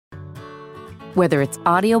Whether it's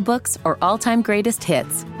audiobooks or all-time greatest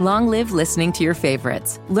hits, long live listening to your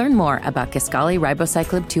favorites. Learn more about Kisqali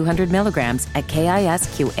Ribociclib 200 milligrams at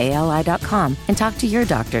KISQALI.com and talk to your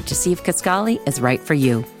doctor to see if Kisqali is right for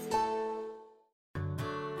you.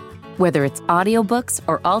 Whether it's audiobooks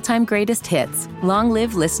or all-time greatest hits, long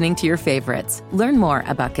live listening to your favorites. Learn more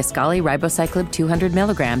about Kisqali Ribociclib 200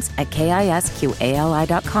 milligrams at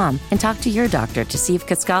KISQALI.com and talk to your doctor to see if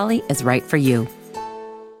Kisqali is right for you.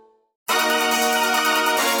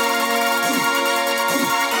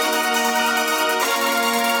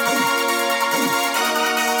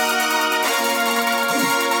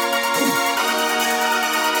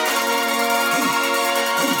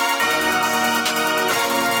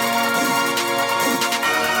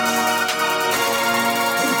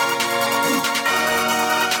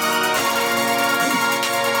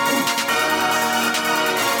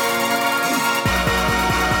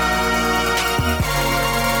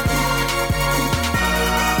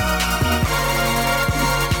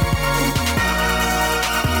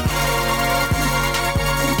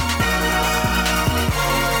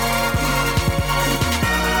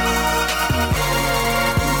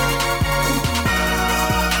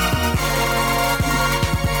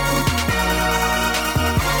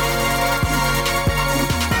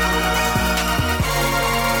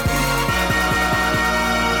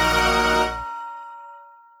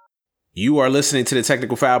 You are listening to the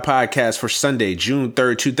Technical Foul Podcast for Sunday, June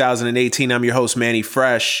 3rd, 2018. I'm your host, Manny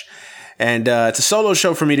Fresh. And it's a solo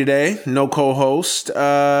show for me today. No co-host.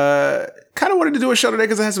 Kind of wanted to do a show today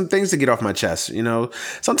because I had some things to get off my chest. You know,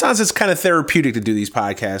 sometimes it's kind of therapeutic to do these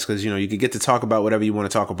podcasts because, you know, you can get to talk about whatever you want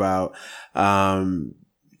to talk about.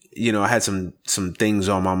 You know, I had some things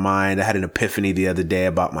on my mind. I had an epiphany the other day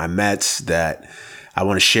about my Mets that I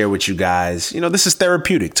want to share with you guys. You know, this is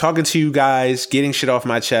therapeutic. Talking to you guys, getting shit off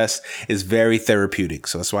my chest is very therapeutic.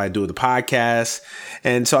 So that's why I do the podcast.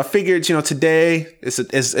 And so I figured, you know, today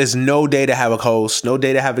is no day to have a host, no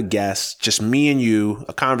day to have a guest, just me and you,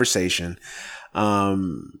 a conversation.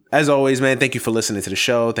 As always, man, thank you for listening to the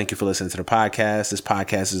show. Thank you for listening to the podcast. This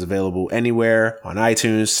podcast is available anywhere on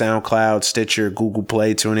iTunes, SoundCloud, Stitcher, Google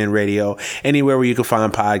Play, TuneIn Radio, anywhere where you can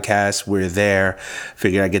find podcasts. We're there.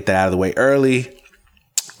 Figured I'd get that out of the way early.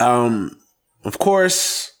 Of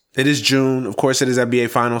course, it is June. Of course, it is NBA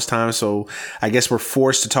Finals time. So I guess we're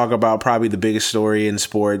forced to talk about probably the biggest story in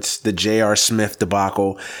sports, the J.R. Smith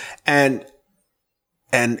debacle and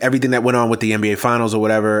everything that went on with the NBA Finals or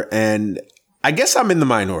whatever. And I guess I'm in the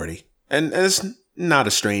minority. And it's not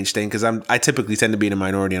a strange thing because I typically tend to be in a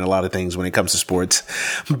minority in a lot of things when it comes to sports.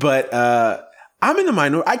 But I'm in the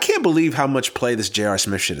minority. I can't believe how much play this J.R.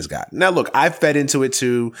 Smith shit has got. Now, look, I've fed into it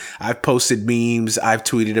too. I've posted memes. I've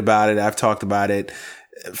tweeted about it. I've talked about it.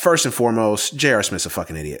 First and foremost, J.R. Smith's a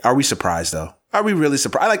fucking idiot. Are we surprised though? Are we really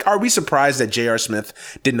surprised? Like, are we surprised that J.R.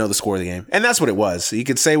 Smith didn't know the score of the game? And that's what it was. He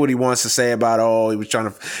could say what he wants to say about, he was trying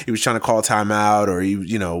to call timeout or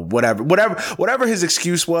whatever his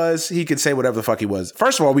excuse was. He could say whatever the fuck he was.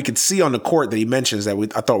 First of all, we could see on the court that he mentions that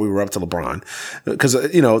I thought we were up to LeBron because,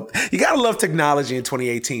 you know, you gotta love technology in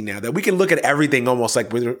 2018 now that we can look at everything almost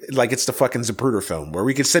like it's the fucking Zapruder film where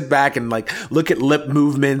we could sit back and like look at lip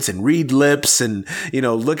movements and read lips and, you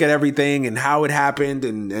know, look at everything and how it happened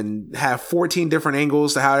and have 14 different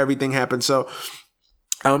angles to how everything happened. So,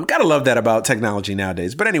 gotta love that about technology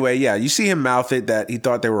nowadays. But anyway, yeah, you see him mouth it that he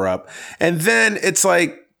thought they were up. And then it's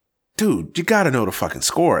like, dude, you gotta know the fucking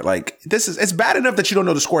score. Like, it's bad enough that you don't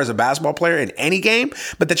know the score as a basketball player in any game,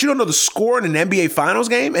 but that you don't know the score in an NBA Finals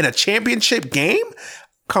game, in a championship game?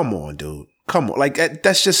 Come on, dude. Come on. Like,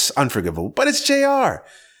 that's just unforgivable. But it's JR.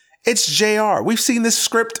 It's JR. We've seen this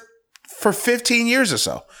script for 15 years or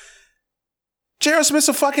so. J.R. Smith's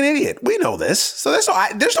a fucking idiot. We know this. So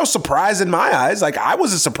there's no surprise in my eyes. Like, I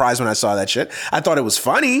wasn't surprised when I saw that shit. I thought it was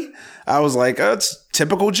funny. I was like, oh, it's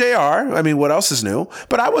typical J.R. I mean, what else is new?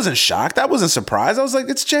 But I wasn't shocked. I wasn't surprised. I was like,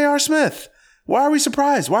 it's J.R. Smith. Why are we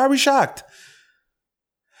surprised? Why are we shocked?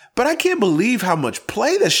 But I can't believe how much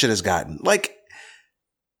play this shit has gotten. Like,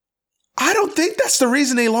 I don't think that's the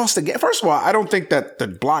reason they lost the game. First of all, I don't think that the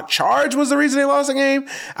block charge was the reason they lost the game.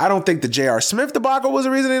 I don't think the J.R. Smith debacle was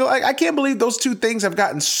the reason I can't believe those two things have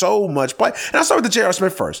gotten so much play. And I'll start with the J.R.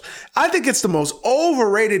 Smith first. I think it's the most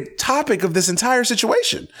overrated topic of this entire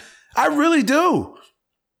situation. I really do.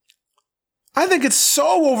 I think it's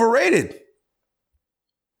so overrated.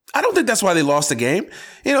 I don't think that's why they lost the game.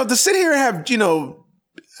 You know, to sit here and have, you know,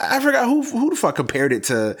 I forgot who the fuck compared it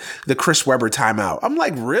to the Chris Webber timeout. I'm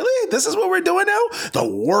like, really? This is what we're doing now?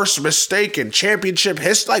 The worst mistake in championship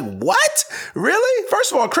history? Like, what? Really?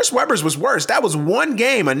 First of all, Chris Webber's was worse. That was one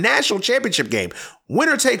game, a national championship game.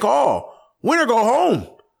 Winner take all. Winner go home.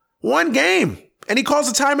 One game. And he calls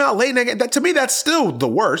a timeout late in the game. That, to me, that's still the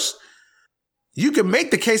worst. You can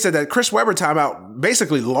make the case that Chris Webber timeout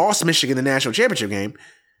basically lost Michigan the national championship game.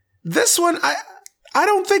 This one, I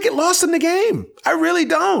don't think it lost them the game. I really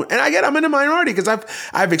don't. And I'm in the minority because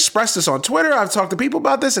I've expressed this on Twitter. I've talked to people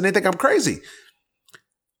about this and they think I'm crazy.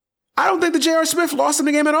 I don't think the J.R. Smith lost them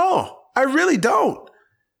the game at all. I really don't.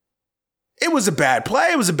 It was a bad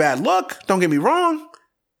play. It was a bad look. Don't get me wrong.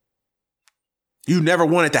 You never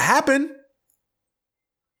want it to happen.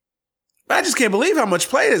 But I just can't believe how much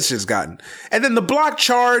play this shit's gotten. And then the block,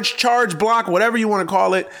 charge, block, whatever you want to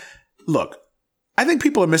call it. Look, I think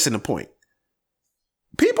people are missing the point.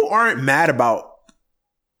 People aren't mad about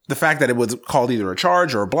the fact that it was called either a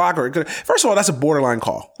charge or a block or it could. First of all, that's a borderline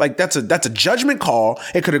call. Like that's a judgment call.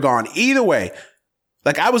 It could have gone either way.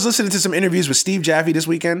 Like I was listening to some interviews with Steve Jaffe this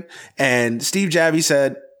weekend, and Steve Jaffe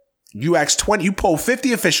said, you poll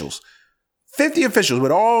 50 officials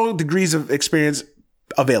with all degrees of experience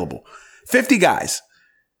available. 50 guys.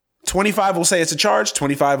 25 will say it's a charge.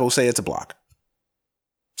 25 will say it's a block.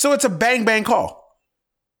 So it's a bang, bang call.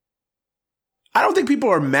 I don't think people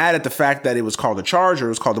are mad at the fact that it was called a charge or it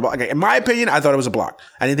was called a block. In my opinion, I thought it was a block.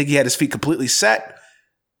 I didn't think he had his feet completely set.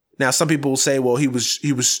 Now, some people will say, well, he was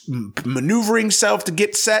maneuvering himself to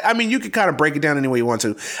get set. I mean, you could kind of break it down any way you want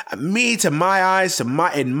to. Me, to my eyes,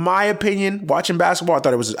 in my opinion, watching basketball, I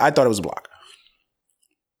thought it was a block.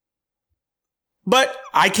 But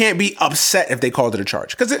I can't be upset if they called it a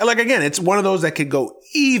charge. Because, again, it's one of those that could go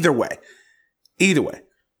either way. Either way.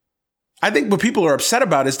 I think what people are upset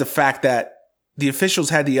about is the fact that the officials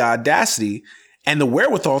had the audacity and the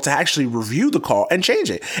wherewithal to actually review the call and change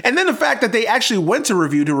it. And then the fact that they actually went to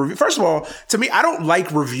review. First of all, to me, I don't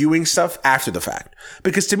like reviewing stuff after the fact.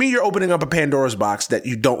 Because to me, you're opening up a Pandora's box that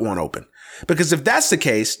you don't want open. Because if that's the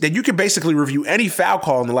case, then you can basically review any foul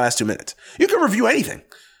call in the last 2 minutes. You can review anything.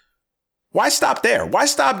 Why stop there? Why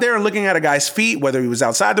stop there and looking at a guy's feet, whether he was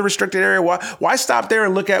outside the restricted area? Why stop there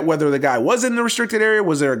and look at whether the guy was in the restricted area?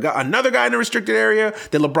 Was there another guy in the restricted area?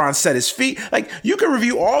 Did LeBron set his feet? Like, you can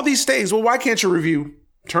review all these things. Well, why can't you review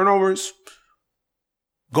turnovers,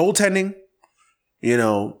 goaltending,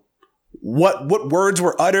 what words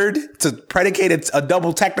were uttered to predicate a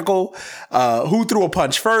double technical, who threw a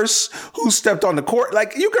punch first, who stepped on the court?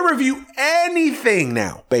 Like, you can review anything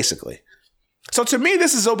now, basically. So to me,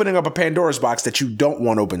 this is opening up a Pandora's box that you don't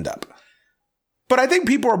want opened up. But I think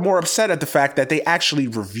people are more upset at the fact that they actually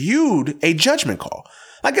reviewed a judgment call.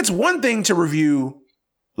 Like, it's one thing to review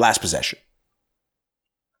last possession.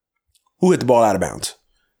 Who hit the ball out of bounds?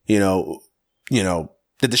 Did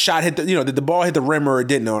the shot hit did the ball hit the rim or it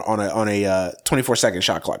didn't on a 24-second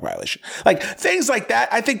shot clock violation? Like, things like that,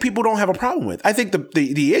 I think people don't have a problem with. I think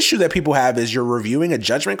the issue that people have is you're reviewing a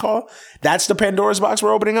judgment call. That's the Pandora's box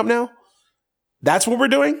we're opening up now. That's what we're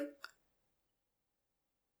doing.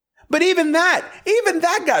 But even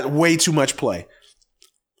that got way too much play.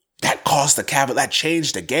 That cost the Cavaliers. That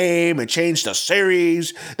changed the game and changed the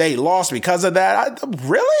series. They lost because of that.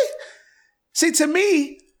 Really? See,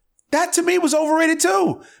 that to me was overrated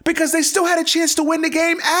too, because they still had a chance to win the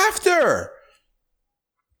game after.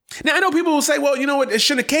 Now, I know people will say, well, you know what? It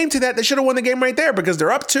shouldn't have came to that. They should have won the game right there because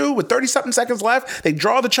they're up 2 with 30-something seconds left. They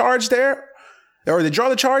draw the charge there.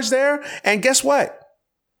 And guess what?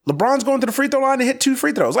 LeBron's going to the free throw line to hit 2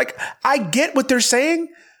 free throws. Like, I get what they're saying,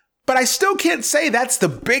 but I still can't say that's the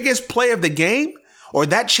biggest play of the game or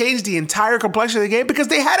that changed the entire complexion of the game, because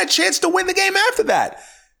they had a chance to win the game after that.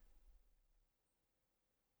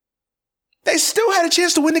 They still had a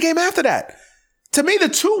chance to win the game after that. To me, the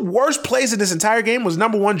 2 worst plays in this entire game was,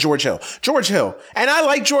 number 1, George Hill. And I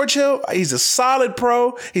like George Hill. He's a solid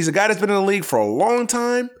pro. He's a guy that's been in the league for a long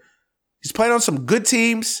time. He's playing on some good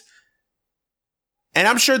teams. And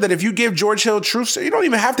I'm sure that if you give George Hill truth serum, you don't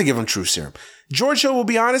even have to give him truth serum. George Hill will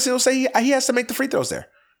be honest. He'll say he has to make the free throws there.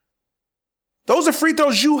 Those are free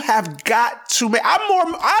throws you have got to make.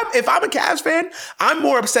 If I'm a Cavs fan, I'm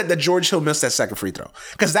more upset that George Hill missed that second free throw,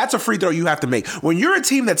 because that's a free throw you have to make. When you're a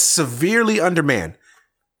team that's severely undermanned,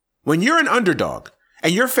 when you're an underdog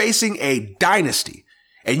and you're facing a dynasty,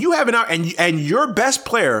 and you have and your best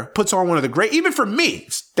player puts on one of the great, even for me,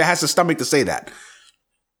 that has the stomach to say that,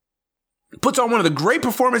 puts on one of the great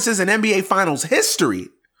performances in NBA Finals history,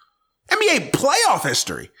 NBA playoff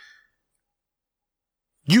history,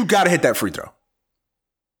 you got to hit that free throw.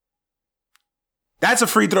 That's a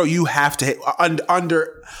free throw you have to hit.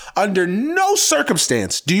 Under no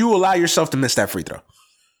circumstance do you allow yourself to miss that free throw.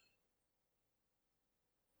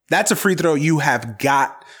 That's a free throw you have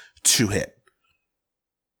got to hit.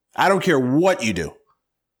 I don't care what you do.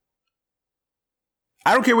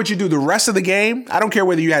 I don't care what you do the rest of the game. I don't care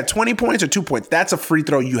whether you had 20 points or 2 points. That's a free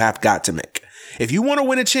throw you have got to make. If you want to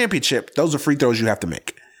win a championship, those are free throws you have to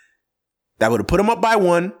make. That would have put them up by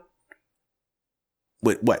 1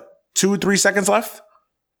 with 2 or 3 seconds left?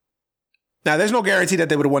 Now, there's no guarantee that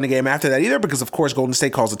they would have won the game after that either because, of course, Golden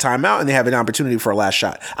State calls a timeout and they have an opportunity for a last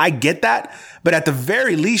shot. I get that, but at the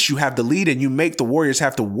very least, you have the lead and you make the Warriors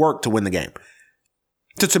have to work to win the game.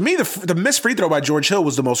 So to me, the missed free throw by George Hill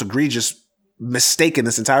was the most egregious mistake in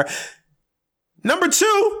this entire. Number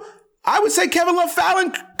 2, I would say Kevin Love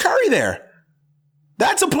fouling Curry there.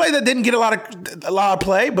 That's a play that didn't get a lot of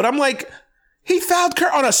play, but I'm like, he fouled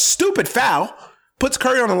Curry on a stupid foul, puts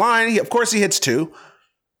Curry on the line. Of course, he hits 2.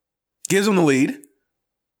 Gives him the lead.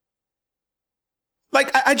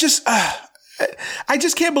 Like, I just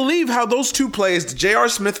can't believe how those 2 plays, the J.R.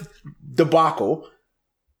 Smith debacle,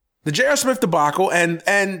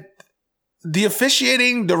 and the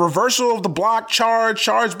officiating, the reversal of the block,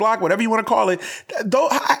 charge block, whatever you want to call it. Though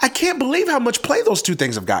I can't believe how much play those 2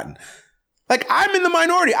 things have gotten. Like, I'm in the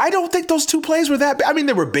minority. I don't think those 2 plays were that bad. I mean,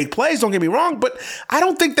 they were big plays, don't get me wrong, but I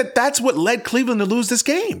don't think that that's what led Cleveland to lose this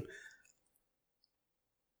game.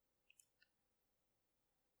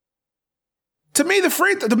 To me,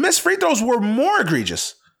 the missed free throws were more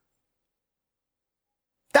egregious.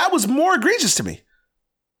 That was more egregious to me.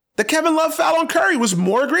 The Kevin Love foul on Curry was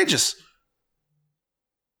more egregious.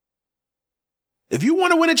 If you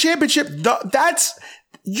want to win a championship,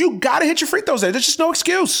 you got to hit your free throws there. There's just no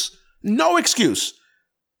excuse. No excuse.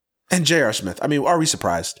 And J.R. Smith, I mean, are we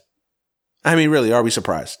surprised? I mean, really, are we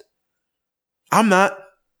surprised? I'm not.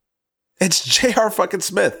 It's J.R. fucking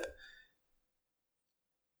Smith.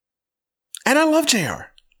 And I love JR.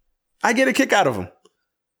 I get a kick out of him.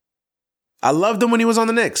 I loved him when he was on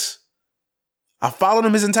the Knicks. I followed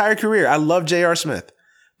him his entire career. I love J.R. Smith.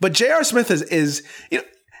 But J.R. Smith is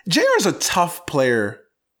JR is a tough player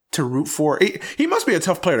to root for. He must be a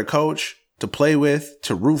tough player to coach, to play with,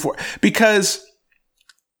 to root for. Because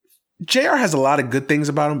JR has a lot of good things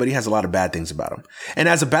about him, but he has a lot of bad things about him. And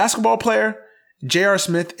as a basketball player, J.R.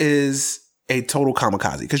 Smith is a total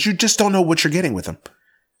kamikaze because you just don't know what you're getting with him.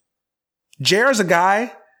 JR is a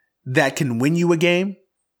guy that can win you a game,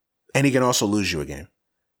 and he can also lose you a game.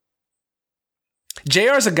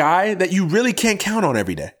 JR is a guy that you really can't count on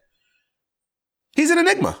every day. He's an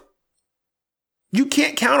enigma. You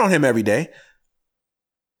can't count on him every day.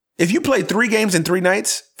 If you play 3 games in 3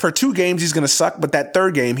 nights, for 2 games, he's going to suck, but that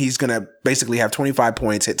 3rd game, he's going to basically have 25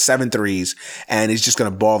 points, hit 7 threes, and he's just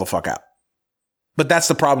going to ball the fuck out. But that's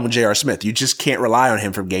the problem with J.R. Smith. You just can't rely on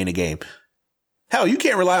him from game to game. Hell, you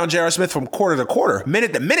can't rely on J.R. Smith from quarter to quarter,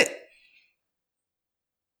 minute to minute.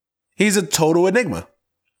 He's a total enigma.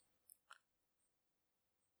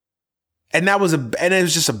 And it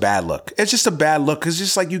was just a bad look. It's just a bad look because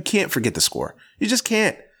just like you can't forget the score. You just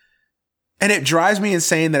can't. And it drives me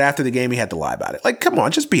insane that after the game he had to lie about it. Like, come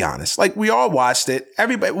on, just be honest. Like, we all watched it.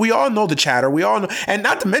 Everybody, we all know the chatter. We all know, and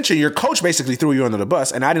not to mention your coach basically threw you under the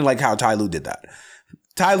bus. And I didn't like how Ty Lue did that.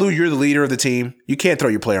 Ty Lue, you're the leader of the team. You can't throw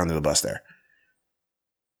your player under the bus there.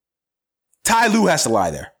 Ty Lue has to lie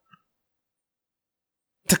there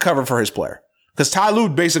to cover for his player. Because Ty Lue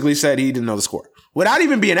basically said he didn't know the score. Without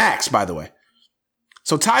even being asked, by the way.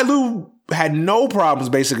 So Ty Lue had no problems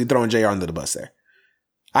basically throwing JR under the bus there.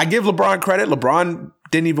 I give LeBron credit. LeBron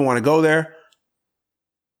didn't even want to go there.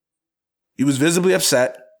 He was visibly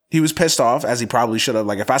upset. He was pissed off, as he probably should have.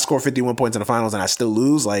 Like, if I score 51 points in the finals and I still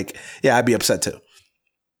lose, like, yeah, I'd be upset too.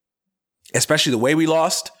 Especially the way we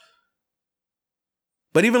lost.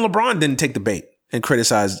 But even LeBron didn't take the bait and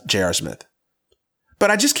criticize J.R. Smith.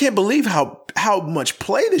 But I just can't believe how much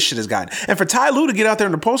play this shit has gotten. And for Ty Lue to get out there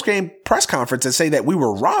in the post-game press conference and say that we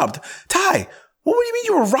were robbed. Ty, what do you mean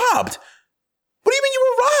you were robbed? What do you mean you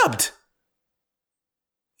were robbed?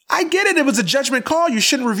 I get it. It was a judgment call. You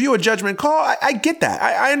shouldn't review a judgment call. I get that.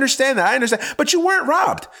 I understand that. I understand. But you weren't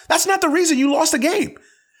robbed. That's not the reason you lost the game.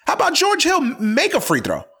 How about George Hill make a free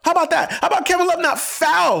throw? How about that? How about Kevin Love not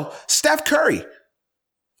foul Steph Curry?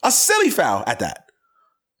 A silly foul at that.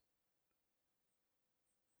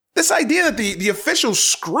 This idea that the officials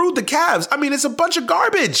screwed the Cavs, I mean, it's a bunch of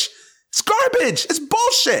garbage. It's garbage. It's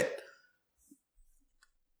bullshit.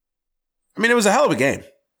 I mean, it was a hell of a game.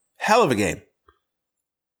 Hell of a game.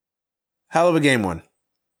 Hell of a game one.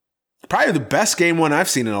 Probably the best game one I've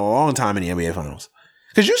seen in a long time in the NBA Finals.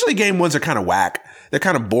 Because usually game ones are kind of whack. They're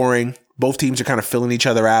kind of boring. Both teams are kind of filling each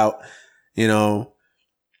other out. You know.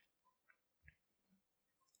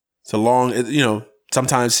 It's a long,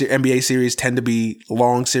 sometimes NBA series tend to be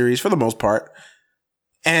long series for the most part.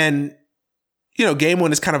 And, game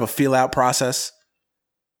one is kind of a feel out process.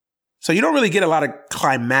 So you don't really get a lot of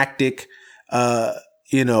climactic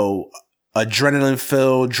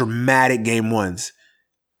adrenaline-filled, dramatic game ones.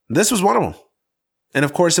 This was one of them. And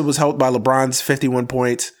of course, it was helped by LeBron's 51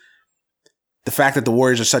 points. The fact that the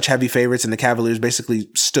Warriors are such heavy favorites and the Cavaliers basically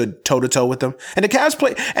stood toe-to-toe with them. And the Cavs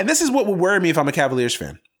played, and this is what would worry me if I'm a Cavaliers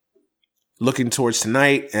fan. Looking towards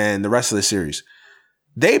tonight and the rest of the series.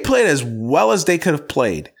 They played as well as they could have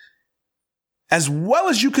played. As well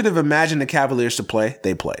as you could have imagined the Cavaliers to play,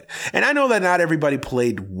 they played. And I know that not everybody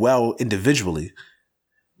played well individually,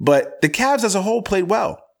 but the Cavs as a whole played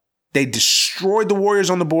well. They destroyed the Warriors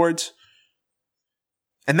on the boards.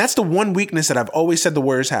 And that's the one weakness that I've always said the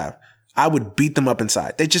Warriors have. I would beat them up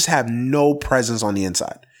inside. They just have no presence on the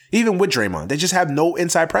inside. Even with Draymond, they just have no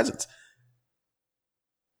inside presence.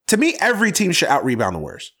 To me, every team should out-rebound the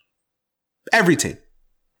Warriors. Every team.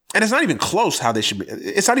 And it's not even close how they should be.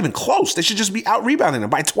 It's not even close. They should just be out-rebounding them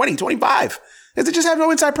by 20, 25. Because they just have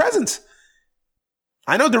no inside presence.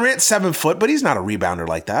 I know Durant's 7 foot, but he's not a rebounder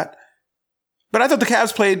like that. But I thought the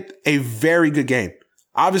Cavs played a very good game.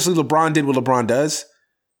 Obviously, LeBron did what LeBron does.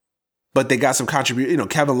 But they got some contribution.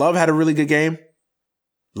 Kevin Love had a really good game.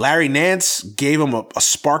 Larry Nance gave him a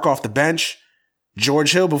spark off the bench.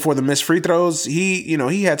 George Hill, before the missed free throws,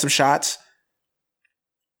 he had some shots.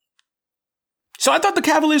 So I thought the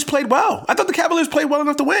Cavaliers played well. I thought the Cavaliers played well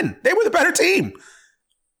enough to win. They were the better team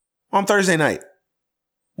on Thursday night.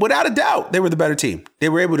 Without a doubt, they were the better team. They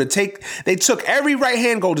were able to they took every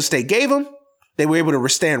right-hand Golden State gave them. They were able to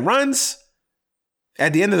withstand runs.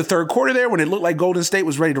 At the end of the third quarter there, when it looked like Golden State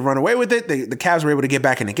was ready to run away with it, the Cavs were able to get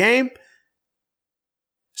back in the game.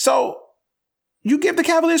 So you give the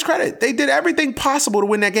Cavaliers credit. They did everything possible to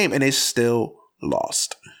win that game, and they still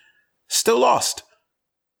lost. Still lost.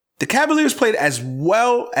 The Cavaliers played as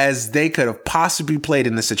well as they could have possibly played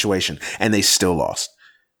in this situation, and they still lost.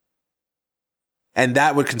 And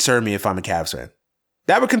that would concern me if I'm a Cavs fan.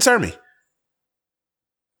 That would concern me.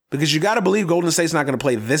 Because you got to believe Golden State's not going to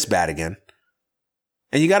play this bad again.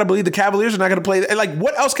 And you got to believe the Cavaliers are not going to play. Like,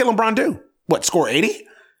 what else can LeBron do? What, score 80?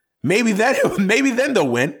 Maybe then they'll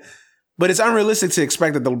win. But it's unrealistic to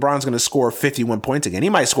expect that LeBron's going to score 51 points again. He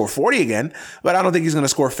might score 40 again, but I don't think he's going to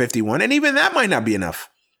score 51. And even that might not be enough.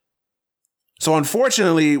 So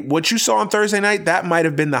unfortunately, what you saw on Thursday night, that might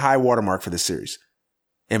have been the high watermark for this series,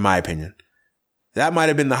 in my opinion. That might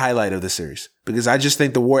have been the highlight of the series, because I just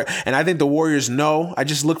think the Warriors know. I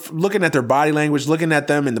just looking at their body language, looking at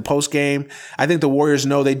them in the post game. I think the Warriors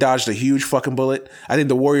know they dodged a huge fucking bullet. I think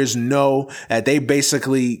the Warriors know that they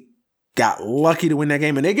basically got lucky to win that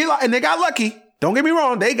game, and they got lucky. Don't get me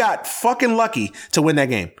wrong, they got fucking lucky to win that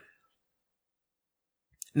game.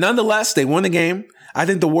 Nonetheless, they won the game. I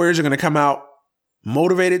think the Warriors are going to come out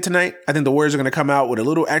motivated tonight. I think the Warriors are going to come out with a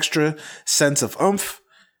little extra sense of oomph.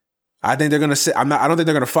 I think they're going to sit. I don't think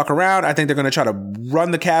they're going to fuck around. I think they're going to try to run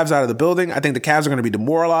the Cavs out of the building. I think the Cavs are going to be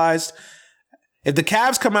demoralized. If the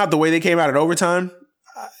Cavs come out the way they came out at overtime,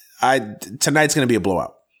 tonight's going to be a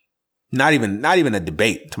blowout. Not even a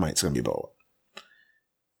debate. Tonight's going to be a blowout.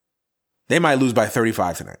 They might lose by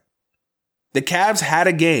 35 tonight. The Cavs had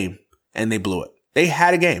a game and they blew it. They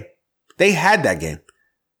had a game. They had that game.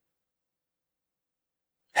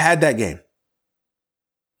 Had that game.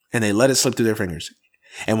 And they let it slip through their fingers.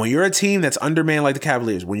 And when you're a team that's undermanned like the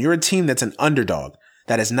Cavaliers, when you're a team that's an underdog,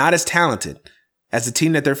 that is not as talented as the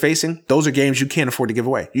team that they're facing, those are games you can't afford to give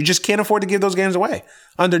away. You just can't afford to give those games away.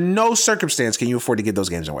 Under no circumstance can you afford to give those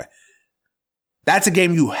games away. That's a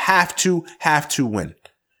game you have to win.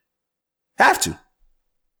 Have to.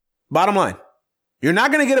 Bottom line, you're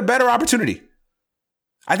not going to get a better opportunity.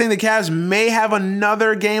 I think the Cavs may have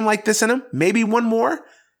another game like this in them. Maybe one more.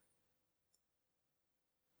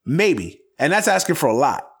 Maybe. And that's asking for a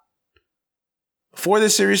lot. Before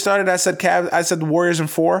this series started, I said the Warriors in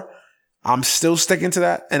 4. I'm still sticking to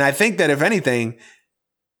that. And I think that if anything,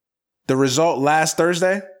 the result last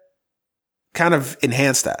Thursday kind of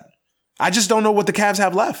enhanced that. I just don't know what the Cavs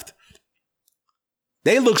have left.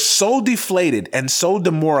 They look so deflated and so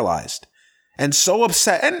demoralized and so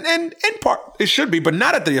upset. And in part, it should be, but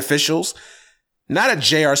not at the officials, not at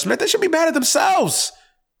J.R. Smith. They should be mad at themselves.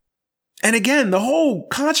 And again, the whole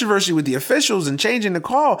controversy with the officials and changing the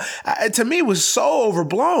call, to me, was so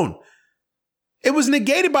overblown. It was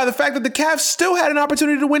negated by the fact that the Cavs still had an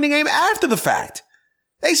opportunity to win the game after the fact.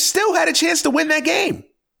 They still had a chance to win that game.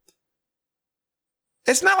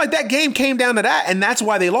 It's not like that game came down to that and that's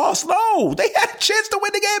why they lost. No, they had a chance to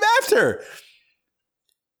win the game after.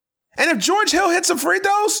 And if George Hill hits some free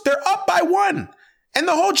throws, they're up by 1. And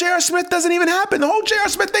the whole J.R. Smith doesn't even happen. The whole J.R.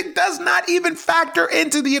 Smith thing does not even factor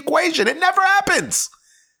into the equation. It never happens.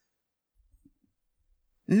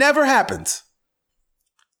 Never happens.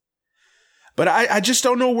 But I just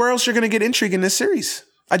don't know where else you're going to get intrigue in this series.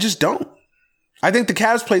 I just don't. I think the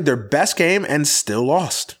Cavs played their best game and still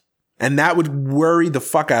lost. And that would worry the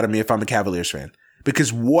fuck out of me if I'm a Cavaliers fan.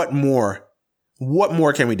 Because what more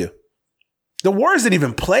can we do? The Warriors didn't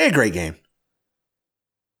even play a great game.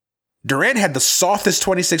 Durant had the softest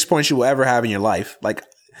 26 points you will ever have in your life. Like,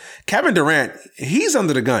 Kevin Durant, he's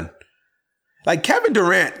under the gun. Like, Kevin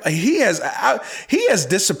Durant, he has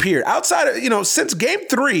disappeared. Outside of, since game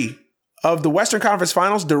 3 of the Western Conference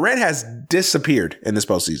Finals, Durant has disappeared in this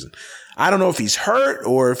postseason. I don't know if he's hurt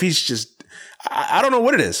or if he's just, I don't know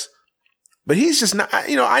what it is. But he's just not,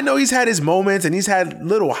 I know he's had his moments and he's had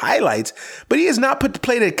little highlights, but he has not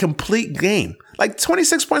played a complete game. Like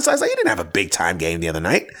 26 points last night, he didn't have a big time game the other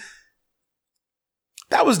night.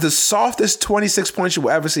 That was the softest 26 points you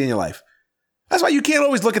will ever see in your life. That's why you can't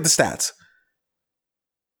always look at the stats.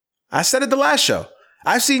 I said it the last show.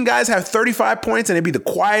 I've seen guys have 35 points and it'd be the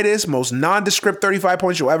quietest, most nondescript 35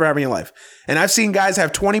 points you'll ever have in your life. And I've seen guys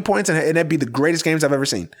have 20 points and it'd be the greatest games I've ever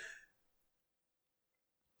seen.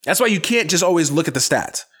 That's why you can't just always look at the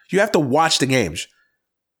stats. You have to watch the games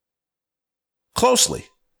closely.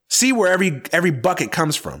 See where every bucket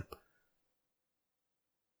comes from.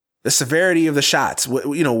 The severity of the shots,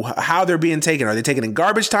 how they're being taken. Are they taken in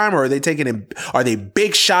garbage time or are they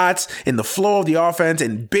big shots in the flow of the offense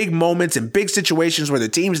in big moments in big situations where the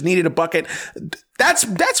teams needed a bucket?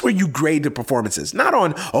 That's where you grade the performances. Not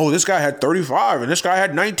on, this guy had 35 and this guy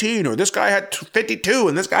had 19 or this guy had 52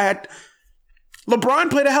 and this guy had... LeBron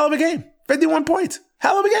played a hell of a game. 51 points.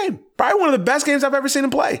 Hell of a game. Probably one of the best games I've ever seen him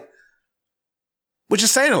play. Which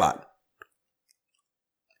is saying a lot.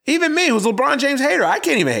 Even me, who's a LeBron James hater, I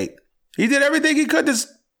can't even hate. He did everything he could to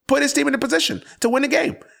put his team in a position to win the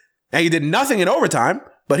game. And he did nothing in overtime,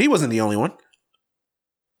 but he wasn't the only one.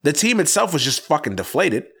 The team itself was just fucking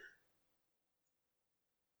deflated.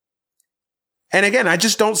 And again, I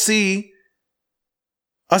just don't see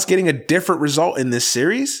us getting a different result in this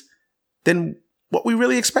series than what we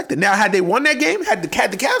really expected. Now, had they won that game, had the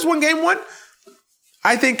Cavs won game 1,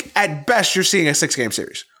 I think at best you're seeing a 6-game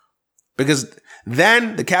series. Because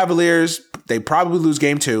then the Cavaliers, they probably lose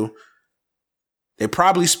game 2. They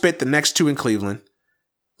probably spit the next 2 in Cleveland.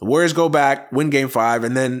 The Warriors go back, win game 5,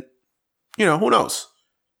 and then, who knows?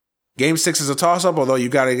 Game 6 is a toss-up, although you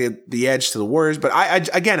got to get the edge to the Warriors. But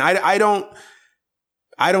I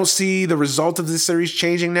don't see the result of this series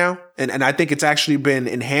changing now. And I think it's actually been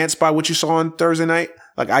enhanced by what you saw on Thursday night.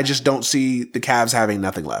 Like, I just don't see the Cavs having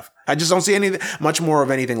nothing left. I just don't see much more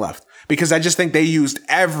of anything left. Because I just think they used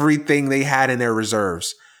everything they had in their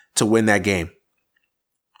reserves to win that game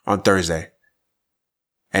on Thursday.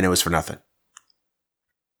 And it was for nothing.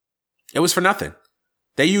 It was for nothing.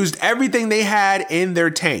 They used everything they had in their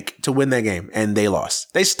tank to win that game. And they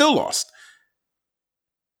lost. They still lost.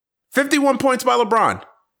 51 points by LeBron.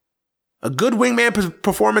 A good wingman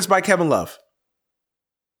performance by Kevin Love.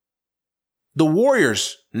 The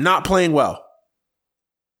Warriors not playing well.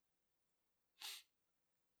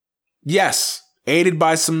 Yes, aided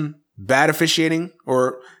by some bad officiating,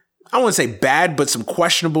 or I don't want to say bad, but some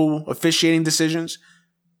questionable officiating decisions.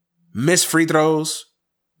 Missed free throws,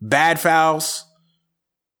 bad fouls,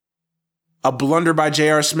 a blunder by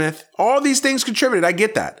J.R. Smith. All these things contributed. I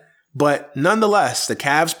get that. But nonetheless, the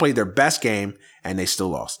Cavs played their best game and they still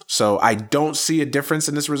lost. So I don't see a difference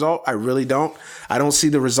in this result. I really don't. I don't see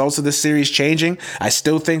the results of this series changing. I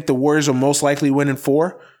still think the Warriors will most likely win in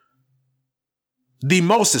 4. The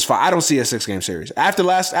most is 5. I don't see a 6-game series. After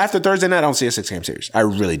Thursday night, I don't see a 6-game series. I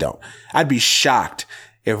really don't. I'd be shocked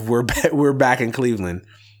if we're back in Cleveland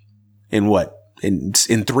in what? In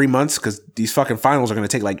 3 months? Because these fucking finals are going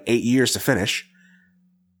to take like 8 years to finish.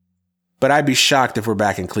 But I'd be shocked if we're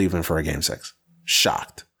back in Cleveland for a game 6.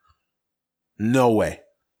 Shocked. No way.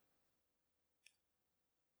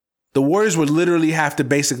 The Warriors would literally have to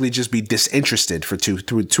basically just be disinterested for two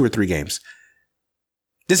or three games.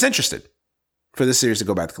 Disinterested for this series to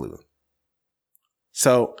go back to Cleveland.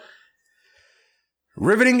 So,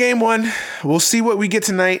 riveting game 1. We'll see what we get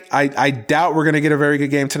tonight. I doubt we're going to get a very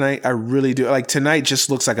good game tonight. I really do. Like, tonight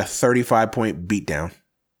just looks like a 35-point beatdown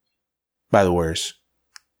by the Warriors.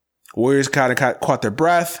 Warriors kind of caught their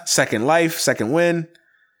breath. Second life, second win.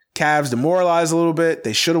 Cavs demoralized a little bit.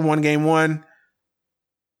 They should have won game 1.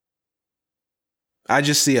 I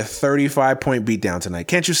just see a 35-point beatdown tonight.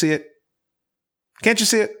 Can't you see it? Can't you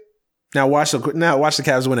see it? Now watch the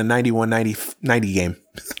Cavs win a 91-90 game.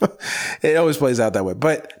 It always plays out that way.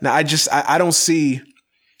 But now I don't see.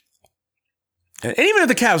 And even if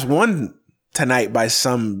the Cavs won tonight by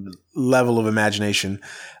some level of imagination,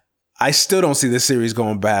 I still don't see this series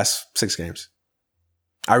going past 6 games.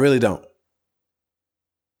 I really don't.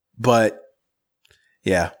 But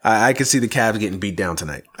Yeah, I can see the Cavs getting beat down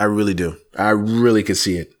tonight. I really do. I really can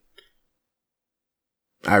see it.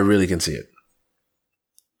 I really can see it.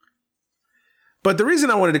 But the reason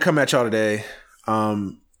I wanted to come at y'all today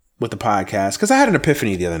with the podcast, because I had an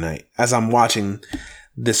epiphany the other night as I'm watching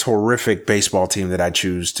this horrific baseball team that I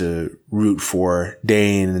choose to root for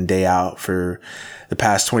day in and day out for the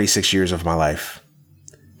past 26 years of my life.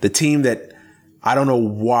 The team that I don't know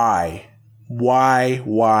why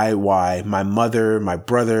my mother, my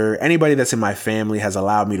brother, anybody that's in my family has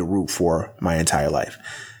allowed me to root for my entire life.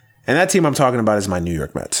 And that team I'm talking about is my New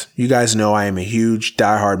York Mets. You guys know I am a huge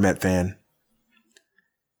diehard Met fan.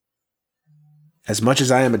 As much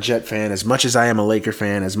as I am a Jet fan, as much as I am a Laker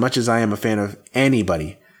fan, as much as I am a fan of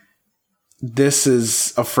anybody, this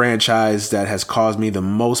is a franchise that has caused me the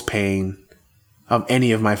most pain of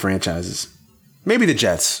any of my franchises. Maybe the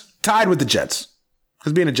Jets, tied with the Jets,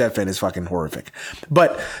 because being a Jet fan is fucking horrific.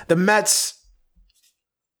 But the Mets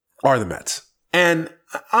are the Mets. And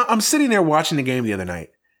I'm sitting there watching the game the other night.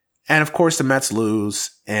 And of course the Mets lose,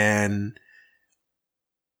 and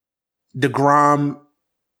DeGrom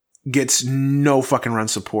gets no fucking run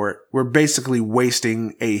support. We're basically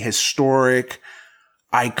wasting a historic,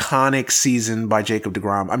 iconic season by Jacob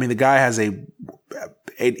DeGrom. I mean, the guy has an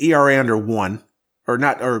ERA under 1,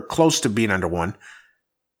 or close to being under 1,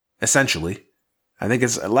 essentially. I think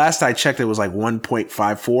it's, last I checked, it was like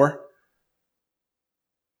 1.54.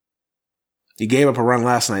 He gave up a run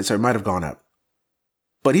last night, so it might have gone up.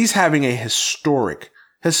 But he's having a historic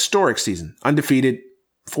season. Undefeated,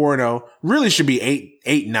 4-0. Really should be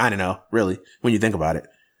 9-0, really, when you think about it.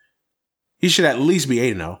 He should at least be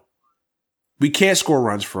 8-0. We can't score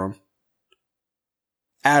runs for him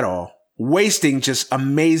at all. Wasting just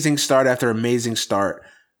amazing start after amazing start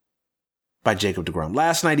by Jacob DeGrom.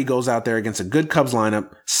 Last night he goes out there against a good Cubs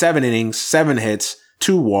lineup, 7 innings, 7 hits,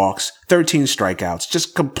 2 walks, 13 strikeouts,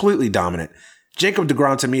 just completely dominant. Jacob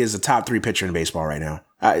DeGrom to me is the top 3 pitcher in baseball right now.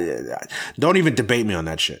 Don't even debate me on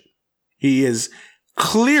that shit. He is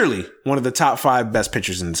clearly one of the top 5 best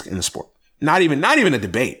pitchers in the sport. Not even a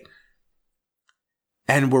debate.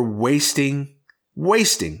 And we're wasting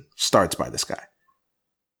starts by this guy.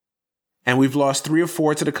 And we've lost 3 or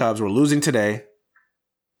 4 to the Cubs. We're losing today.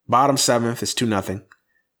 Bottom 7th is 2-0.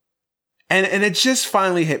 And it just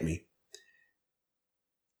finally hit me.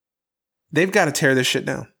 They've got to tear this shit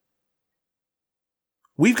down.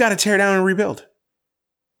 We've got to tear down and rebuild.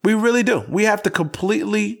 We really do. We have to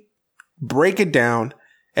completely break it down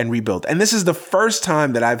and rebuild. And this is the first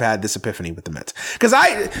time that I've had this epiphany with the Mets. Because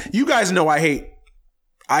you guys know I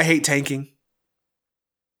hate tanking.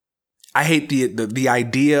 I hate the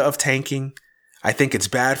idea of tanking. I think it's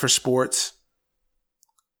bad for sports.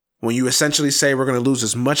 When you essentially say we're going to lose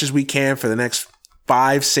as much as we can for the next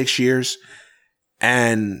 5-6 years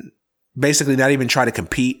and basically not even try to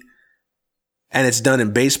compete. And it's done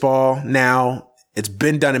in baseball now. It's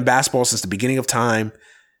been done in basketball since the beginning of time.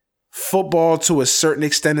 Football, to a certain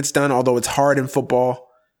extent, it's done, although it's hard in football.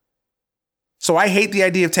 So I hate the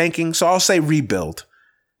idea of tanking. So I'll say rebuild.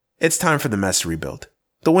 It's time for the Mets to rebuild.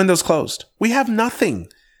 The window's closed. We have nothing.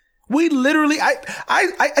 We literally,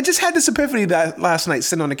 I just had this epiphany that last night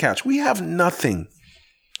sitting on the couch. We have nothing.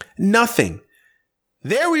 Nothing.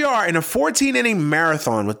 There we are in a 14-inning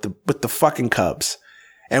marathon with the fucking Cubs.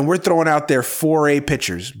 And we're throwing out their 4A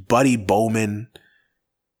pitchers. Buddy Bowman.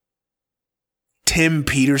 Tim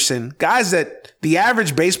Peterson. Guys that the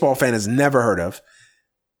average baseball fan has never heard of.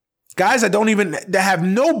 Guys that that have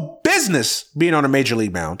no business being on a major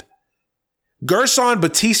league mound. Gerson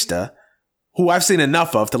Batista, who I've seen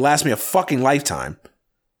enough of to last me a fucking lifetime.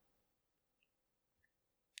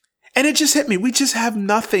 And it just hit me. We just have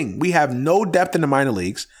nothing. We have no depth in the minor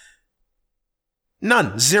leagues.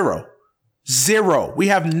 None. Zero. We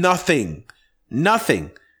have nothing.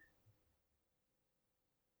 Nothing.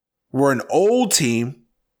 We're an old team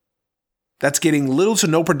that's getting little to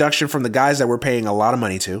no production from the guys that we're paying a lot of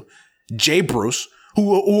money to. Jay Bruce,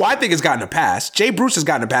 who I think has gotten a pass. Jay Bruce has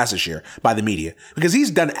gotten a pass this year by the media because he's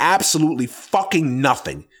done absolutely fucking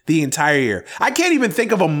nothing the entire year. I can't even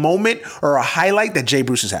think of a moment or a highlight that Jay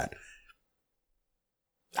Bruce has had.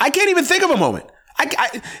 I can't even think of a moment.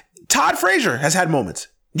 Todd Frazier has had moments.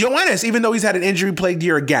 Yoenis, even though he's had an injury-plagued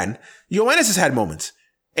year again, Yoenis has had moments.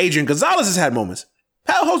 Adrian Gonzalez has had moments.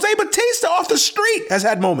 Hell, Jose Batista off the street has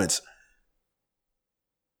had moments.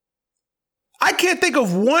 I can't think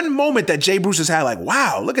of one moment that Jay Bruce has had like,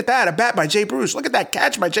 wow, look at that, a bat by Jay Bruce. Look at that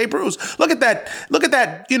catch by Jay Bruce. Look at that,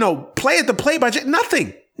 play at the plate by Jay.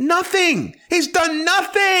 Nothing. He's done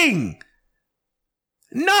nothing.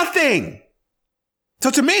 So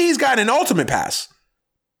to me, he's got an ultimate pass.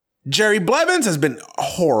 Jerry Blevins has been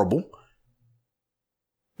horrible.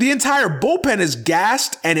 The entire bullpen is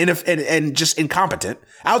gassed and just incompetent.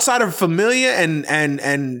 Outside of Familia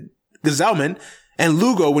and Gazelman and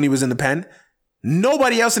Lugo when he was in the pen,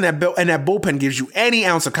 nobody else in that bullpen gives you any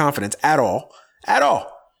ounce of confidence at all. At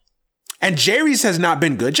all. And Jerry's has not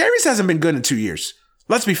been good. Jerry's hasn't been good in 2 years.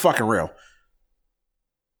 Let's be fucking real.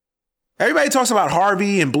 Everybody talks about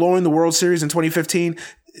Harvey and blowing the World Series in 2015.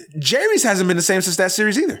 Jerry's hasn't been the same since that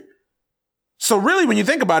series either. So really, when you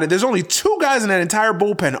think about it, there's only 2 guys in that entire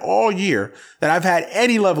bullpen all year that I've had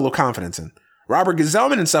any level of confidence in. Robert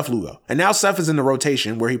Gazelman and Seth Lugo. And now Seth is in the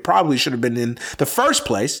rotation where he probably should have been in the first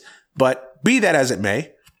place, but be that as it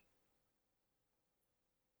may,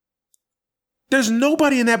 there's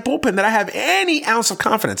nobody in that bullpen that I have any ounce of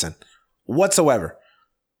confidence in whatsoever.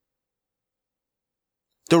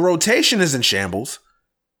 The rotation is in shambles.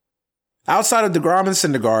 Outside of DeGrom and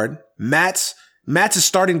Syndergaard, Matz is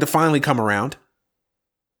starting to finally come around.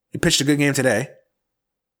 He pitched a good game today.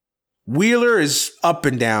 Wheeler is up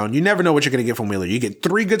and down. You never know what you're going to get from Wheeler. You get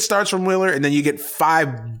 3 good starts from Wheeler, and then you get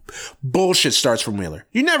 5 bullshit starts from Wheeler.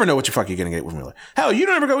 You never know what you're going to get with Wheeler. Hell,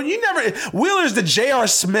 Wheeler's the J.R.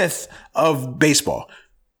 Smith of baseball.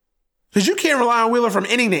 Because you can't rely on Wheeler from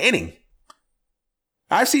inning to inning.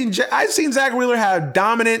 I've seen Zach Wheeler have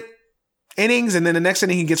dominant innings, and then the next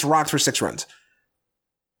inning he gets rocked for 6 runs.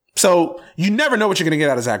 So you never know what you're going to get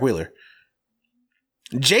out of Zach Wheeler.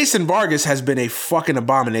 Jason Vargas has been a fucking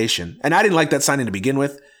abomination. And I didn't like that signing to begin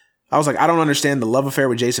with. I was like, I don't understand the love affair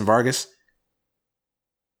with Jason Vargas.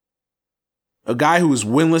 A guy who was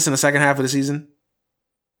winless in the second half of the season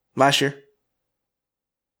last year.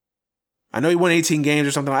 I know he won 18 games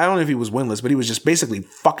or something. I don't know if he was winless, but he was just basically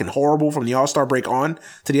fucking horrible from the All-Star break on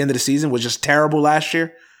to the end of the season. Was just terrible last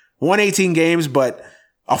year. Won 18 games, but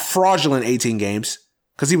a fraudulent 18 games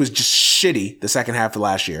because he was just shitty the second half of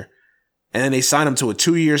last year. And then they signed him to a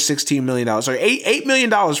 2-year, $16 million. Sorry, $8 million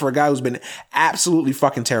for a guy who's been absolutely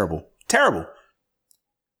fucking terrible. Terrible.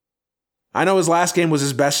 I know his last game was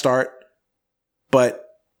his best start, but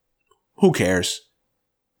who cares?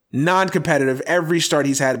 Non-competitive every start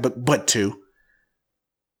he's had, but 2.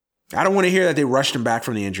 I don't want to hear that they rushed him back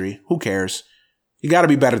from the injury. Who cares? You got to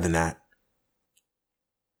be better than that.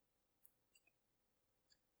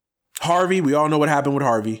 Harvey, we all know what happened with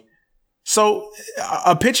Harvey. So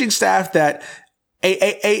a pitching staff that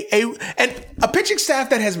a pitching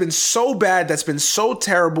staff that has been so bad, that's been so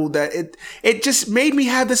terrible that it just made me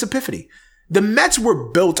have this epiphany. The Mets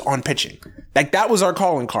were built on pitching. Like, that was our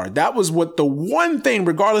calling card. That was what the one thing,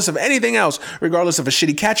 regardless of anything else, regardless of a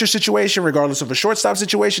shitty catcher situation, regardless of a shortstop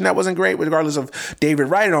situation that wasn't great, regardless of David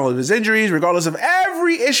Wright and all of his injuries, regardless of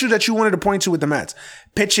every issue that you wanted to point to with the Mets,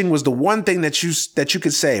 pitching was the one thing that you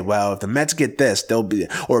could say, well, if the Mets get this, they'll be,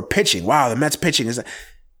 or pitching, wow, the Mets pitching is,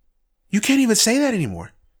 you can't even say that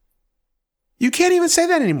anymore. You can't even say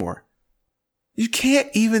that anymore. You can't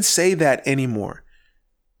even say that anymore.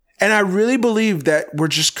 And I really believe that we're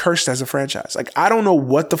just cursed as a franchise. Like, I don't know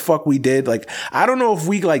what the fuck we did. Like, I don't know if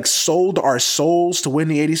we sold our souls to win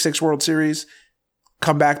the 86 World Series,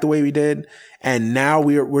 come back the way we did. And now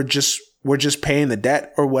we're just paying the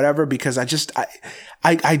debt or whatever, because I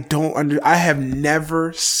have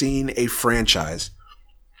never seen a franchise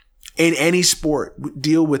in any sport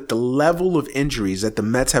deal with the level of injuries that the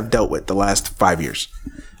Mets have dealt with the last 5 years.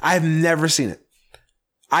 I have never seen it.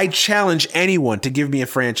 I challenge anyone to give me a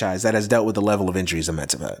franchise that has dealt with the level of injuries the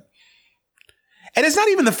Mets have had. And it's not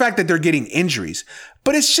even the fact that they're getting injuries,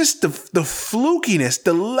 but it's just the flukiness,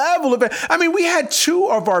 the level of it. I mean, we had 2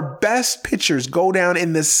 of our best pitchers go down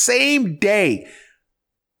in the same day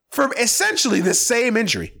from essentially the same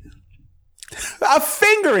injury. A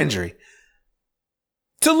finger injury.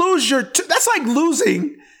 To lose that's like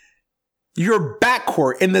losing your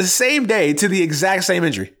backcourt in the same day to the exact same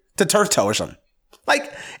injury, to turf toe or something.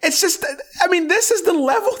 Like, it's just, I mean, this is the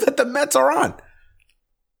level that the Mets are on.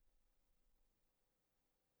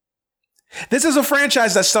 This is a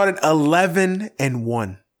franchise that started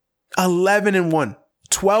 11-1, 11-1,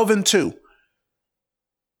 12-2.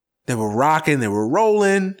 They were rocking, they were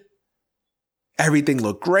rolling. Everything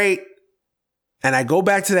looked great. And I go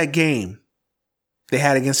back to that game they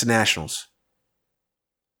had against the Nationals.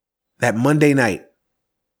 That Monday night.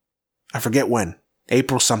 I forget when.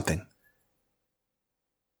 April something.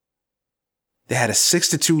 They had a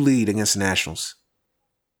 6-2 lead against the Nationals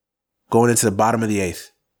going into the bottom of the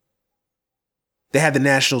 8th. They had the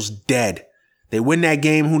Nationals dead. They win that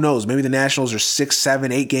game. Who knows? Maybe the Nationals are 6, 7,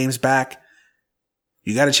 8 games back.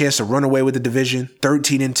 You got a chance to run away with the division,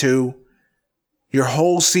 13-2. Your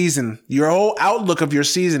whole season, your whole outlook of your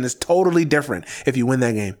season is totally different if you win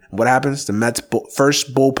that game. What happens? The Mets'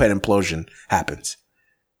 first bullpen implosion happens.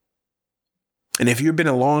 And if you've been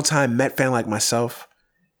a long-time Met fan like myself,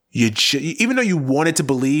 even though you wanted to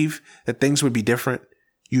believe that things would be different,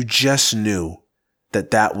 you just knew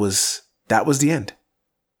that was the end.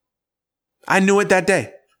 I knew it that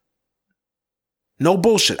day. No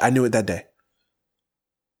bullshit. I knew it that day.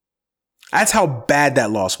 That's how bad that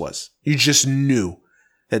loss was. You just knew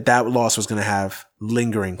that loss was going to have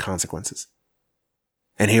lingering consequences.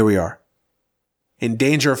 And here we are, in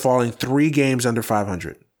danger of falling 3 games under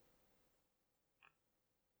 500.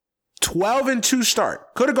 12-2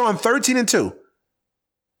 start. Could have gone 13-2.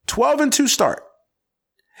 12-2 start.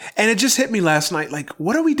 And it just hit me last night. Like,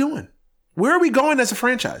 what are we doing? Where are we going as a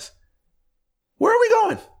franchise? Where are we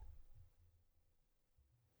going?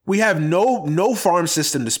 We have no farm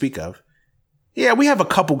system to speak of. Yeah, we have a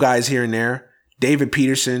couple guys here and there. David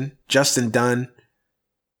Peterson, Justin Dunn,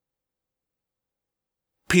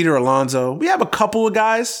 Peter Alonso. We have a couple of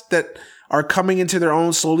guys that are coming into their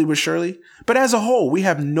own slowly but surely. But as a whole, we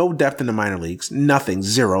have no depth in the minor leagues. Nothing.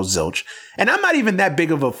 Zero. Zilch. And I'm not even that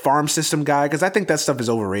big of a farm system guy because I think that stuff is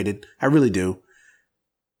overrated. I really do.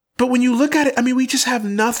 But when you look at it, I mean, we just have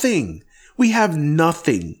nothing. We have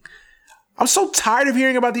nothing. I'm so tired of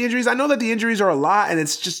hearing about the injuries. I know that the injuries are a lot and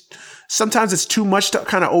it's just, sometimes it's too much to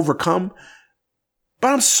kind of overcome.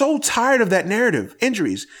 But I'm so tired of that narrative.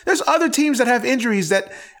 Injuries. There's other teams that have injuries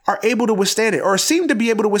that are able to withstand it or seem to be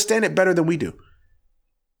able to withstand it better than we do.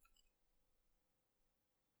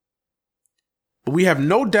 But we have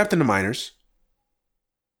no depth in the minors.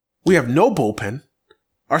 We have no bullpen.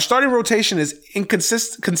 Our starting rotation is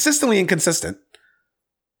consistently inconsistent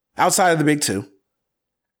outside of the big two.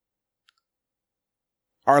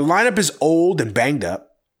 Our lineup is old and banged up.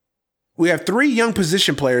 We have 3 young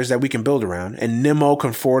position players that we can build around, and Nimmo,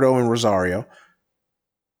 Conforto, and Rosario.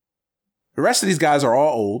 The rest of these guys are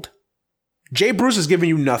all old. Jay Bruce is giving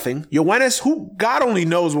you nothing. Yoenis, who God only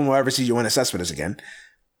knows when we'll ever see Yoenis Cespedes again.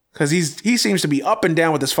 Because he seems to be up and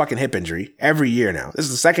down with this fucking hip injury every year now. This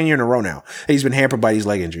is the second year in a row now that he's been hampered by these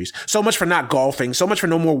leg injuries. So much for not golfing. So much for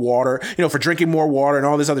no more water. For drinking more water and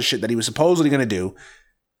all this other shit that he was supposedly going to do.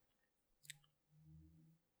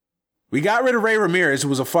 We got rid of Ray Ramirez, who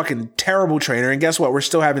was a fucking terrible trainer. And guess what? We're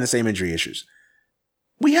still having the same injury issues.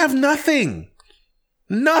 We have nothing.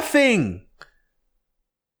 Nothing.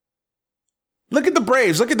 Look at the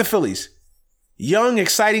Braves. Look at the Phillies. Young,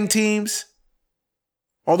 exciting teams.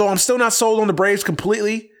 Although I'm still not sold on the Braves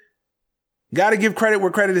completely. Got to give credit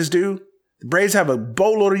where credit is due. The Braves have a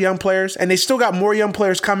boatload of young players, and they still got more young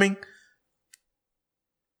players coming.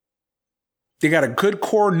 They got a good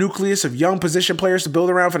core nucleus of young position players to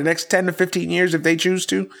build around for the next 10 to 15 years if they choose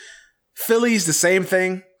to. Phillies, the same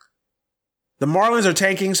thing. The Marlins are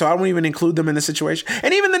tanking, so I won't even include them in the situation.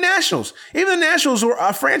 And even the Nationals. Even the Nationals, who are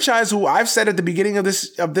a franchise who I've said at the beginning of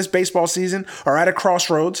this baseball season are at a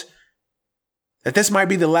crossroads. That this might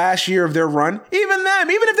be the last year of their run. Even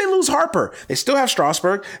them, even if they lose Harper, they still have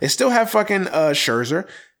Strasburg. They still have fucking Scherzer.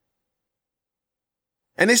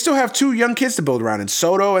 And they still have 2 young kids to build around in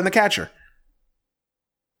Soto and the catcher.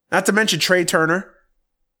 Not to mention Trey Turner.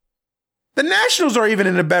 The Nationals are even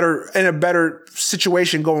in a better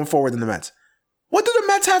situation going forward than the Mets. What do the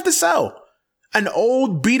Mets have to sell? An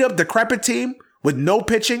old, beat-up, decrepit team with no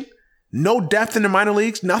pitching, no depth in the minor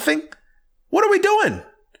leagues, nothing? What are we doing?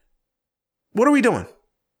 What are we doing?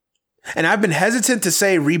 And I've been hesitant to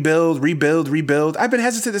say rebuild. I've been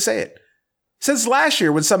hesitant to say it. Since last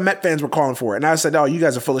year when some Met fans were calling for it. And I said, oh, you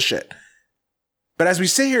guys are full of shit. But as we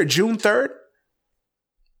sit here June 3rd,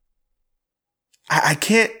 I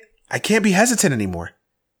can't be hesitant anymore.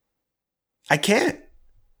 I can't.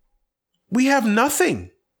 We have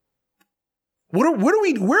nothing. Where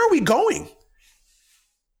are we going?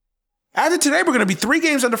 After today, we're going to be 3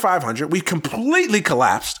 games under 500. We completely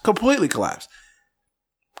collapsed.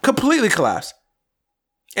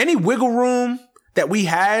 Any wiggle room that we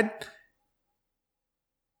had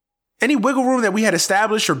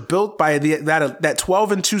established or built by that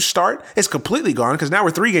 12-2 start is completely gone because now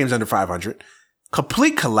we're 3 games under 500.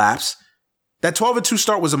 Complete collapse. That 12-2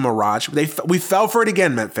 start was a mirage. We fell for it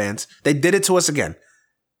again, Met fans. They did it to us again.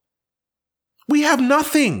 We have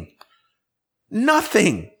nothing.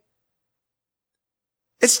 Nothing.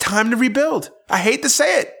 It's time to rebuild. I hate to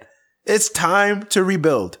say it. It's time to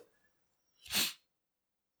rebuild.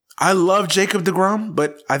 I love Jacob deGrom,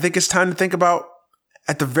 but I think it's time to think about,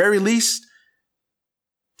 at the very least,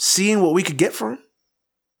 seeing what we could get from him.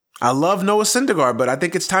 I love Noah Syndergaard, but I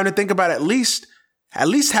think it's time to think about at least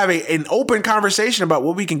have an open conversation about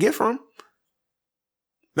what we can get from him.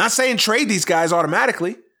 Not saying trade these guys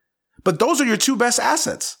automatically, but those are your 2 best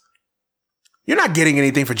assets. You're not getting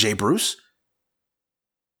anything for Jay Bruce.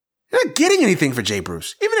 You're not getting anything for Jay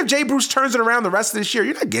Bruce. Even if Jay Bruce turns it around the rest of this year,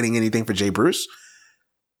 you're not getting anything for Jay Bruce.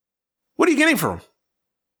 What are you getting from him?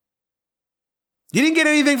 You didn't get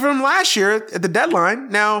anything from him last year at the deadline.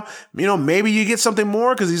 Now, maybe you get something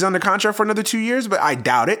more because he's under contract for another 2 years, but I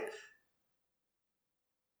doubt it.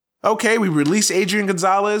 Okay, we released Adrian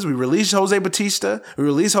Gonzalez. We released Jose Batista. We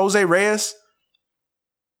released Jose Reyes.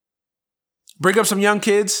 Bring up some young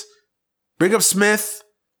kids. Bring up Smith.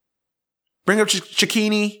 Bring up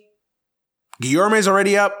Cicchini. Guillorme's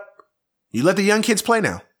already up. You let the young kids play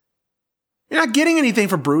now. You're not getting anything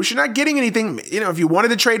for Bruce. You're not getting anything. If you wanted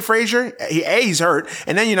to trade Frazier, he's hurt,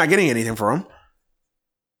 and then you're not getting anything for him.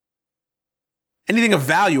 Anything of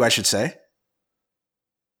value, I should say.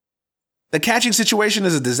 The catching situation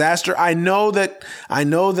is a disaster. I know that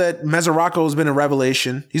Mesoraco has been a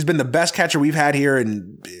revelation. He's been the best catcher we've had here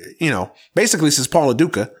in, basically since Paul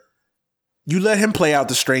Aduca. You let him play out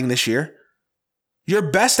the string this year.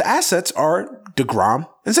 Your best assets are DeGrom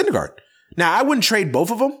and Syndergaard. Now, I wouldn't trade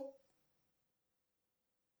both of them.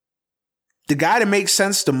 The guy that makes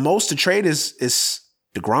sense the most to trade is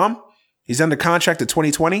DeGrom. He's under contract to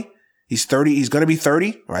 2020. He's 30. He's going to be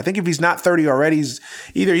 30. Or I think if he's not 30 already,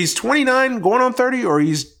 he's 29 going on 30 or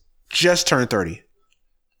he's just turned 30.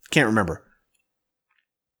 Can't remember.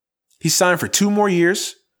 He's signed for 2 more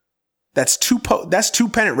years. That's two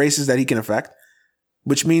pennant races that he can affect,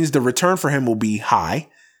 which means the return for him will be high.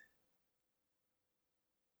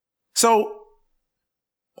 So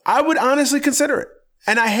I would honestly consider it.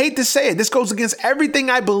 And I hate to say it. This goes against everything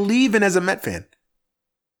I believe in as a Met fan.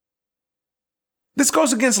 This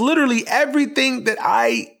goes against literally everything that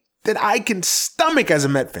I can stomach as a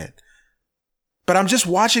Met fan. But I'm just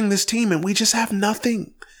watching this team and we just have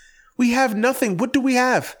nothing. We have nothing. What do we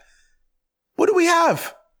have? What do we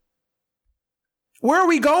have? Where are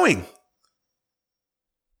we going?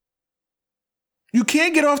 You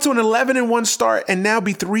can't get off to an 11-1 start and now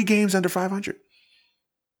be 3 games under 500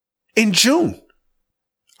 in June.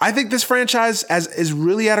 I think this franchise is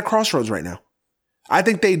really at a crossroads right now. I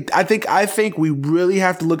think we really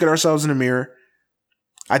have to look at ourselves in the mirror.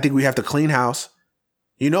 I think we have to clean house.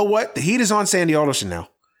 You know what? The heat is on Sandy Alderson now.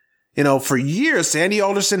 For years, Sandy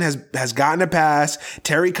Alderson has gotten a pass.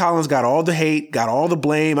 Terry Collins got all the hate, got all the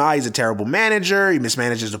blame. He's a terrible manager. He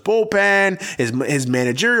mismanages the bullpen. His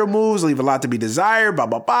managerial moves leave a lot to be desired. Blah,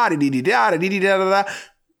 blah, blah, da-da-da-da-da-da-da-da.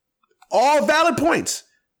 All valid points.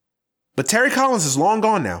 But Terry Collins is long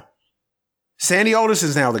gone now. Sandy Alderson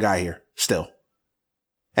is now the guy here, still.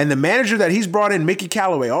 And the manager that he's brought in, Mickey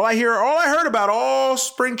Callaway, all I heard about all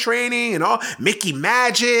spring training and all Mickey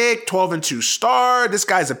Magic, 12-2 star. This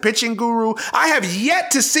guy's a pitching guru. I have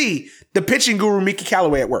yet to see the pitching guru Mickey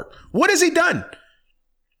Callaway at work. What has he done?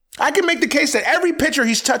 I can make the case that every pitcher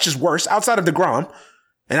he's touched is worse outside of DeGrom.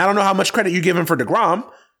 And I don't know how much credit you give him for DeGrom.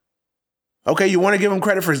 Okay, you want to give him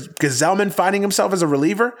credit for Gesellman finding himself as a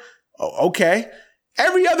reliever? Okay.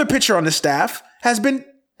 Every other pitcher on the staff has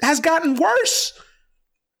gotten worse.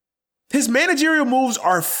 His managerial moves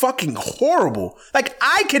are fucking horrible. Like,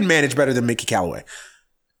 I can manage better than Mickey Callaway.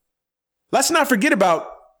 Let's not forget about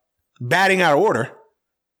batting out of order.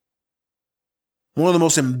 One of the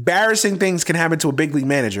most embarrassing things can happen to a big league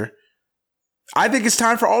manager. I think it's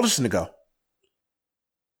time for Alderson to go.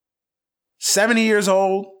 70 years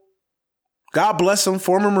old. God bless him.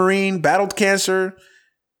 Former Marine, battled cancer.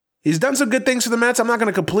 He's done some good things for the Mets. I'm not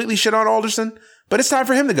going to completely shit on Alderson, but it's time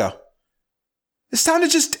for him to go. It's time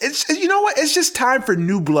to you know what? It's just time for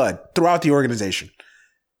new blood throughout the organization.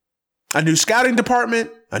 A new scouting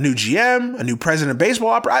department, a new GM, a new president of baseball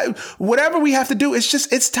operations, whatever we have to do.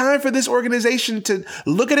 It's time for this organization to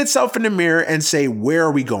look at itself in the mirror and say, where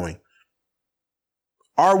are we going?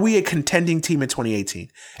 Are we a contending team in 2018?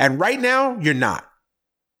 And right now, you're not.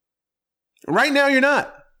 Right now, you're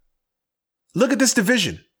not. Look at this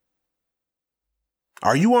division.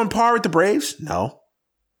 Are you on par with the Braves? No.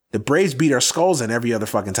 The Braves beat our skulls in every other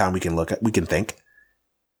fucking time we can think.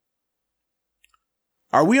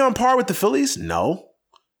 Are we on par with the Phillies? No.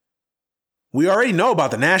 We already know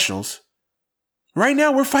about the Nationals. Right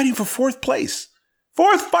now, we're fighting for 4th place.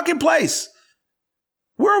 4th fucking place.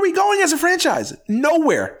 Where are we going as a franchise?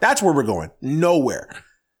 Nowhere. That's where we're going. Nowhere.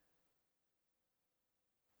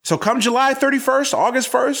 So come July 31st,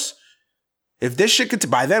 August 1st, if this shit gets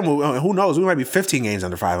by then, who knows? We might be 15 games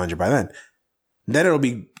under 500 by then. Then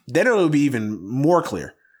it'll be even more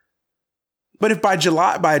clear. But if by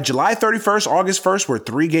July 31st, August 1st, we're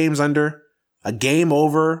 3 games under, a game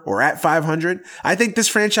over, or at 500, I think this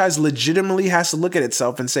franchise legitimately has to look at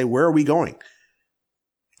itself and say, where are we going?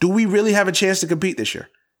 Do we really have a chance to compete this year?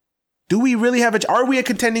 Do we really are we a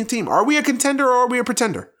contending team? Are we a contender or are we a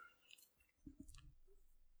pretender?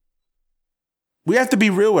 We have to be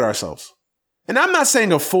real with ourselves. And I'm not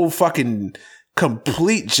saying a full fucking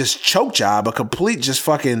complete just choke job, a complete just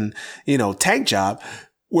fucking, tank job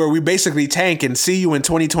where we basically tank and see you in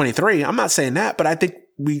 2023. I'm not saying that, but I think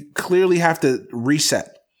we clearly have to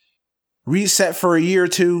reset for a year or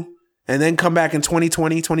two and then come back in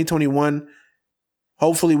 2020, 2021,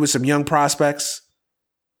 hopefully with some young prospects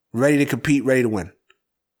ready to compete, ready to win.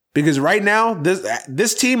 Because right now,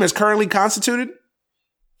 this team is currently constituted.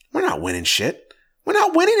 We're not winning shit. We're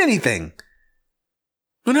not winning anything.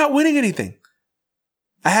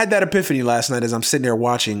 I had that epiphany last night as I'm sitting there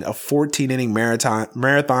watching a 14-inning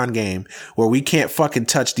marathon game where we can't fucking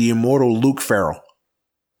touch the immortal Luke Farrell.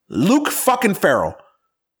 Luke fucking Farrell.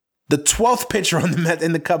 The 12th pitcher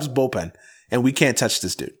in the Cubs bullpen. And we can't touch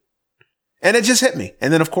this dude. And it just hit me.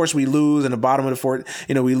 And then, of course, we lose in the bottom of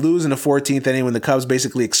the we lose in the 14th inning when the Cubs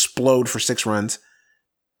basically explode for 6 runs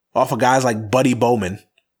off of guys like Buddy Bowman.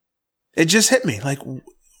 It just hit me. Like,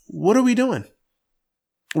 what are we doing?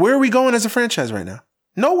 Where are we going as a franchise right now?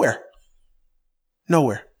 Nowhere.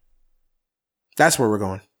 That's where we're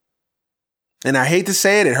going. And I hate to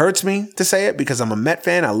say it. It hurts me to say it because I'm a Met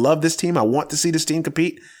fan. I love this team. I want to see this team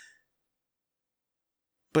compete.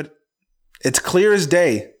 But it's clear as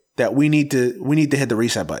day that we need to hit the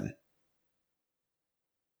reset button.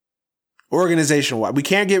 Organizational-wise. We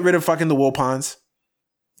can't get rid of fucking the Wilpons.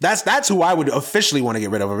 That's who I would officially want to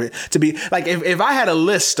get rid of. To be like, if I had a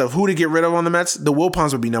list of who to get rid of on the Mets, the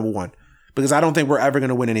Wilpons would be number one. Because I don't think we're ever going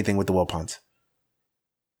to win anything with the Wilpons.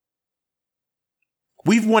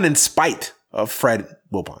 We've won in spite of Fred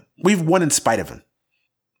Wilpon. We've won in spite of him.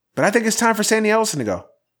 But I think it's time for Sandy Ellison to go.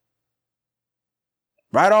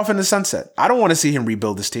 Right off in the sunset. I don't want to see him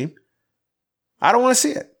rebuild this team. I don't want to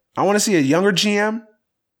see it. I want to see a younger GM,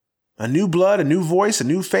 a new blood, a new voice, a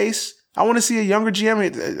new face. I want to see a younger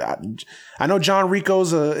GM. I know John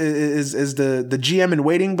Rico's is the GM in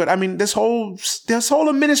waiting, but I mean this whole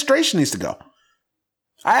administration needs to go.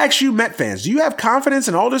 I ask you, Met fans, do you have confidence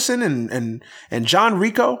in Alderson and John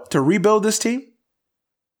Rico to rebuild this team?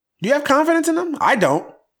 Do you have confidence in them? I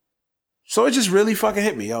don't. So it just really fucking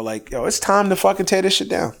hit me, it's time to fucking tear this shit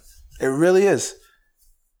down. It really is.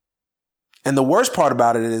 And the worst part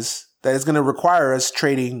about it is that it's going to require us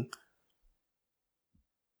trading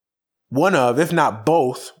one of, if not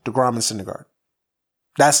both, DeGrom and Syndergaard.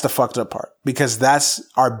 That's the fucked up part because that's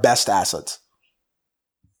our best assets.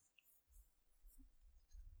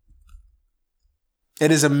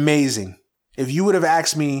 It is amazing. If you would have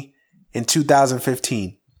asked me in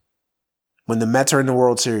 2015, when the Mets are in the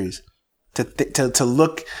World Series, to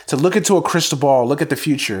look into a crystal ball, look at the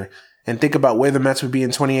future, and think about where the Mets would be in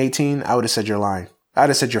 2018, I would have said you're lying. I would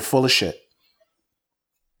have said you're full of shit.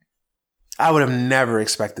 I would have never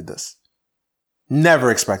expected this. Never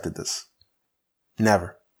expected this.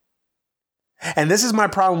 Never. And this is my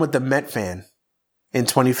problem with the Met fan in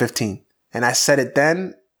 2015. And I said it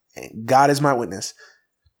then. God is my witness.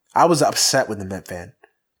 I was upset with the Met fan.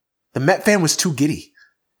 The Met fan was too giddy.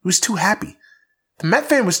 He was too happy. The Met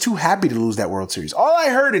fan was too happy to lose that World Series. All I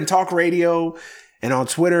heard in talk radio and on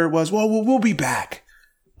Twitter was, well, we'll be back.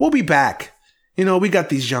 We'll be back. We got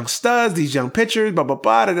these young studs, these young pitchers, blah, blah,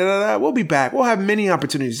 blah, da, da, da, da. We'll be back. We'll have many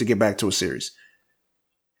opportunities to get back to a series.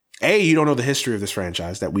 A, you don't know the history of this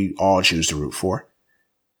franchise that we all choose to root for.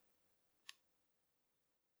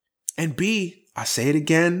 And B, I say it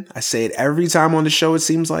again. I say it every time on the show, it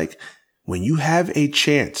seems like. When you have a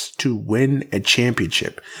chance to win a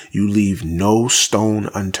championship, you leave no stone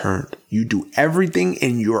unturned. You do everything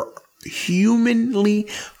in your humanly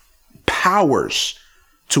powers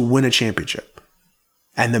to win a championship.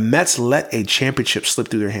 And the Mets let a championship slip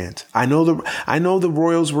through their hands. I know the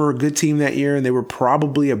Royals were a good team that year and they were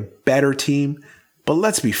probably a better team, but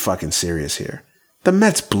let's be fucking serious here. The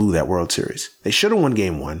Mets blew that World Series. They should have won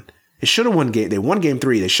game 1. They won game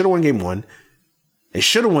 3. They should have won game 1. They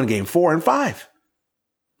should have won game 4 and 5.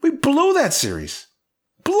 We blew that series.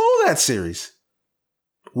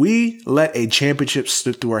 We let a championship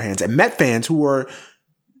slip through our hands. And Met fans who are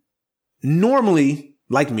normally,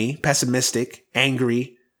 like me, pessimistic,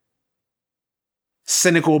 angry,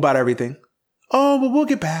 cynical about everything. Oh, but we'll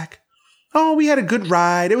get back. Oh, we had a good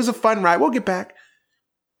ride. It was a fun ride. We'll get back.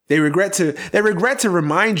 They regret to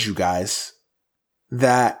remind you guys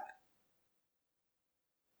that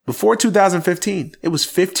before 2015, it was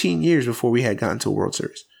 15 years before we had gotten to a World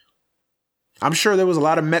Series. I'm sure there was a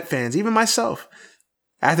lot of Met fans, even myself,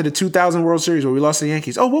 after the 2000 World Series where we lost to the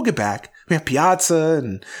Yankees. Oh, we'll get back. We have Piazza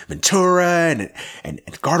and Ventura and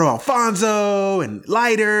Edgardo Alfonso and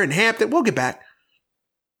Leiter and Hampton. We'll get back.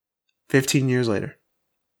 15 years later.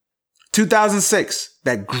 2006,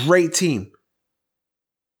 that great team.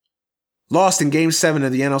 Lost in Game 7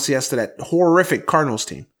 of the NLCS to that horrific Cardinals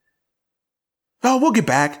team. Oh, we'll get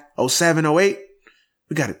back. 07, 08.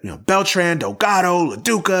 We got it. Beltran, Delgado,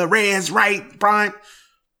 LaDuca, Reyes, Wright, Bryant.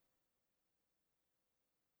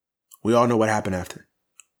 We all know what happened after.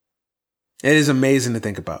 It is amazing to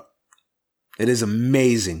think about. It is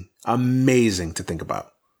amazing to think about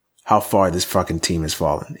how far this fucking team has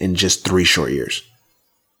fallen in just 3 short years.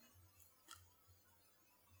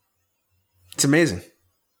 It's amazing.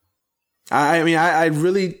 I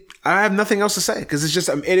have nothing else to say because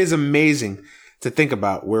it is amazing to think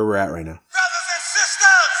about where we're at right now. Brothers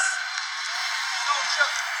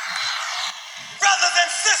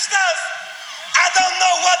and sisters, I don't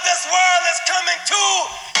know what this world is coming to.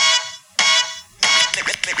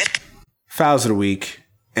 Fouls of the week.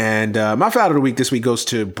 And my foul of the week this week goes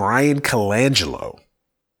to Brian Colangelo,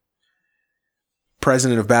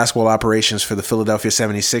 president of basketball operations for the Philadelphia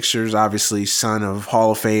 76ers, obviously son of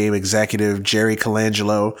Hall of Fame executive Jerry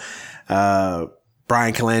Colangelo.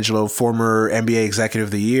 Brian Colangelo, former NBA Executive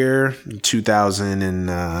of the Year in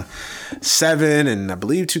 2007 and I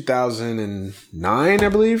believe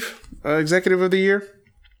 2009, Executive of the Year.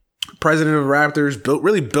 President of the Raptors,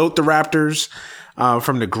 built the Raptors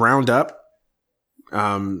from the ground up.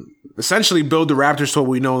 Essentially build the Raptors to what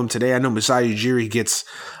we know them today. I know Masai Ujiri gets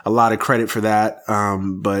a lot of credit for that.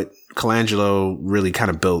 But Colangelo really kind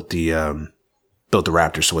of built the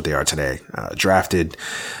Raptors to what they are today. Drafted,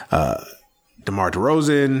 DeMar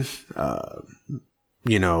DeRozan,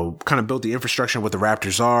 kind of built the infrastructure of what the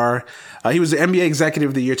Raptors are. He was the NBA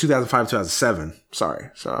Executive of the Year 2005-2007.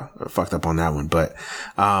 Sorry. So I fucked up on that one. But,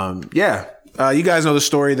 you guys know the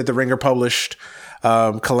story that the Ringer published.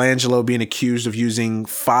 Colangelo being accused of using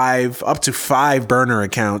up to five burner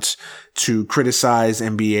accounts to criticize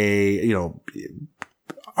NBA,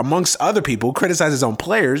 amongst other people, criticize his own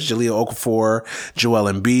players, Jahlil Okafor,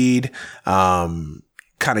 Joel Embiid,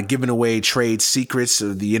 kind of giving away trade secrets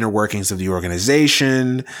of the inner workings of the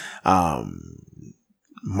organization,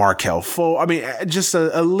 Markelle Fultz. I mean, just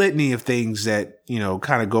a litany of things that,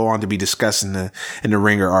 kind of go on to be discussed in the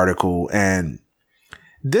Ringer article. And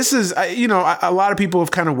this is, a lot of people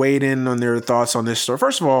have kind of weighed in on their thoughts on this story.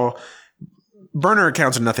 First of all, burner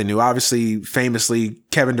accounts are nothing new. Obviously, famously,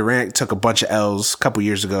 Kevin Durant took a bunch of L's a couple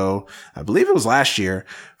years ago. I believe it was last year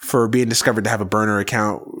for being discovered to have a burner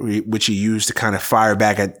account, which he used to kind of fire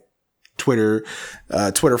back at Twitter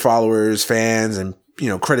followers, fans, and,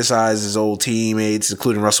 criticize his old teammates,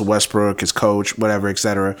 including Russell Westbrook, his coach, whatever,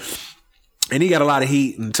 etc. And he got a lot of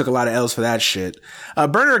heat and took a lot of L's for that shit.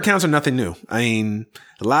 Burner accounts are nothing new. I mean,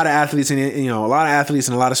 a lot of athletes in a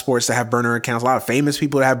lot of sports that have burner accounts, a lot of famous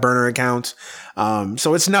people that have burner accounts.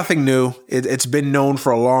 So it's nothing new. It's been known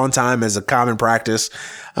for a long time as a common practice.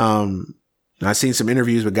 I've seen some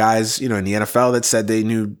interviews with guys, in the NFL that said they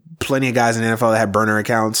knew plenty of guys in the NFL that had burner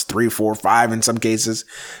accounts, 3, 4, 5 in some cases.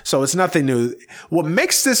 So it's nothing new. What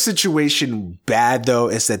makes this situation bad though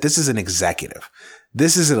is that this is an executive.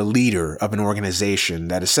 This is a leader of an organization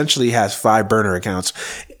that essentially has 5 burner accounts.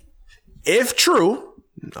 If true,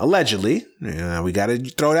 allegedly, we got to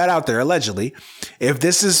throw that out there, allegedly. If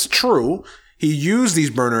this is true, he used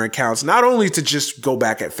these burner accounts not only to just go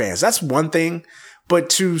back at fans. That's one thing, but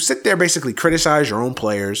to sit there basically criticize your own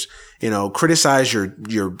players, criticize your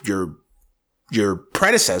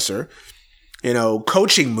predecessor,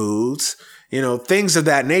 coaching moves, things of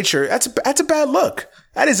that nature. That's a bad look.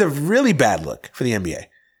 That is a really bad look for the NBA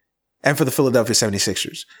and for the Philadelphia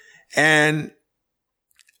 76ers. And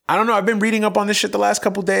I don't know. I've been reading up on this shit the last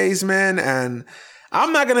couple days, man. And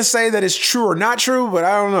I'm not going to say that it's true or not true, but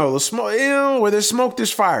I don't know. The smoke, where there's smoke,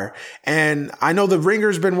 there's fire. And I know the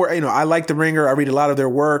Ringer's been, I like the Ringer. I read a lot of their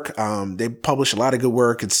work. They publish a lot of good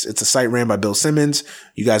work. It's a site ran by Bill Simmons.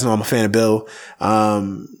 You guys know I'm a fan of Bill.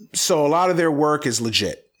 So a lot of their work is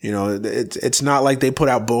legit. It's not like they put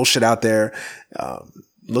out bullshit out there.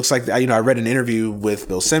 Looks like, I read an interview with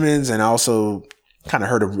Bill Simmons and I also kind of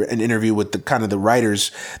heard an interview with the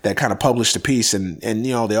writers that kind of published the piece and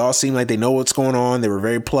they all seem like they know what's going on. They were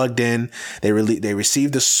very plugged in. They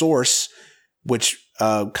received the source, which,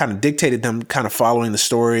 kind of dictated them kind of following the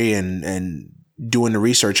story and doing the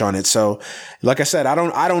research on it. So like I said, I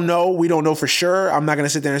don't know. We don't know for sure. I'm not going to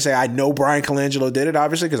sit there and say, I know Brian Colangelo did it,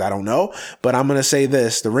 obviously, because I don't know, but I'm going to say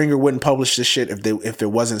this, the Ringer wouldn't publish this shit if there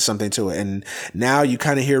wasn't something to it. And now you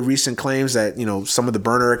kind of hear recent claims that, some of the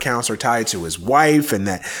burner accounts are tied to his wife and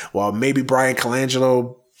that, well, maybe Brian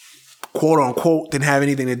Colangelo, quote unquote, didn't have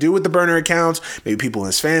anything to do with the burner accounts. Maybe people in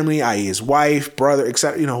his family, i.e. his wife, brother,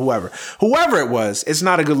 etc. Whoever it was, it's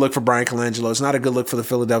not a good look for Brian Colangelo. It's not a good look for the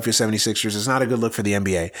Philadelphia 76ers. It's not a good look for the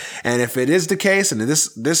NBA. And if it is the case, and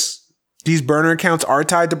this these burner accounts are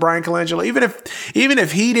tied to Brian Colangelo. Even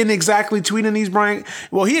if he didn't exactly tweet in these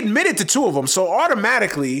he admitted to 2 of them. So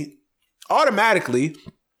automatically,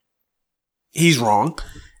 he's wrong.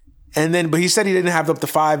 But he said he didn't have up to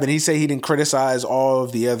 5, and he said he didn't criticize all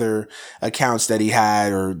of the other accounts that he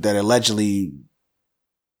had or that allegedly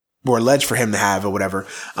were alleged for him to have or whatever.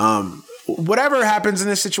 Whatever happens in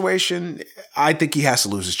this situation, I think he has to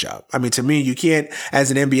lose his job. I mean, to me, you can't,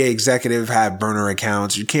 as an NBA executive, have burner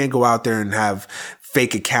accounts. You can't go out there and have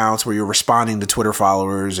fake accounts where you're responding to Twitter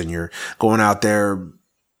followers and you're going out there.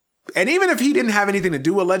 And even if he didn't have anything to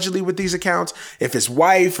do allegedly with these accounts, if his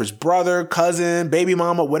wife, his brother, cousin, baby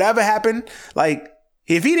mama, whatever happened,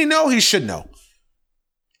 if he didn't know, he should know.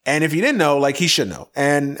 And if he didn't know, he should know.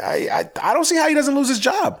 And I don't see how he doesn't lose his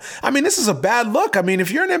job. I mean, this is a bad look. I mean, if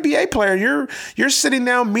you're an NBA player, you're sitting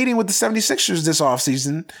down meeting with the 76ers this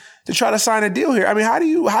offseason to try to sign a deal here. I mean, how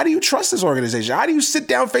do you trust this organization? How do you sit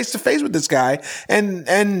down face to face with this guy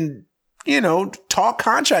and talk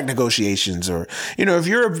contract negotiations? Or, if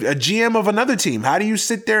you're a GM of another team, how do you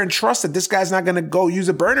sit there and trust that this guy's not going to go use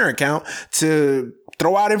a burner account to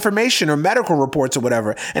throw out information or medical reports or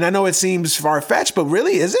whatever? And I know it seems far-fetched, but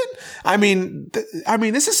really, is it? I mean,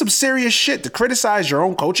 this is some serious shit to criticize your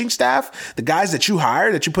own coaching staff, the guys that you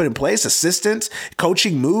hire, that you put in place, assistants,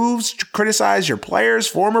 coaching moves, criticize your players,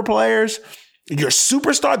 former players. Your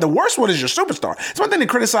superstar, the worst one is your superstar. It's one thing to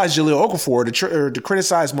criticize Jahlil Okafor or to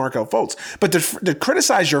criticize Markelle Fultz, but to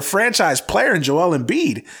criticize your franchise player in Joel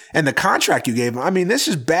Embiid and the contract you gave him. I mean, this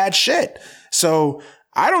is bad shit. So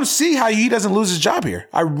I don't see how he doesn't lose his job here.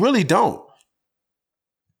 I really don't.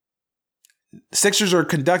 Sixers are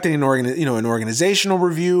conducting an organizational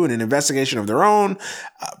review and an investigation of their own.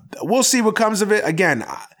 We'll see what comes of it. Again,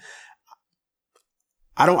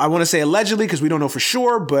 I want to say allegedly because we don't know for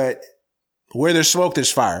sure, but where there's smoke,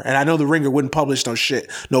 there's fire. And I know the Ringer wouldn't publish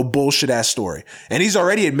no bullshit ass story. And he's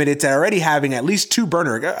already admitted to already having at least 2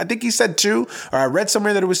 burner. I think he said 2, or I read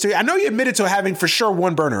somewhere that it was 2. I know he admitted to having for sure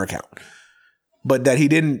 1 burner account, but that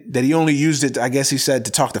he only used it, I guess he said,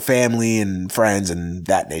 to talk to family and friends and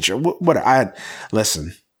that nature.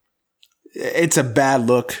 Listen, it's a bad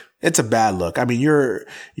look. It's a bad look. I mean, you're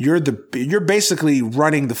basically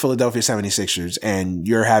running the Philadelphia 76ers and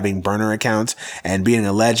you're having burner accounts and being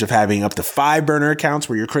alleged of having up to 5 burner accounts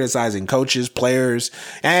where you're criticizing coaches, players,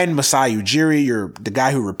 and Masai Ujiri. You're the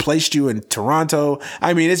guy who replaced you in Toronto.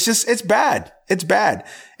 I mean, it's bad. It's bad.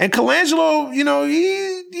 And Colangelo,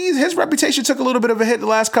 his reputation took a little bit of a hit the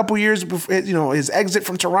last couple of years. His exit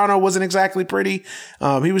from Toronto wasn't exactly pretty.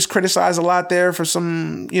 He was criticized a lot there for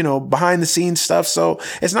some, behind the scenes stuff. So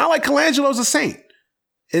it's not like Colangelo's a saint.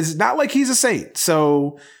 It's not like he's a saint.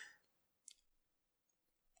 So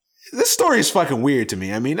this story is fucking weird to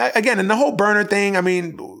me. I mean, again, and the whole burner thing, I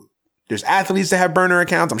mean, there's athletes that have burner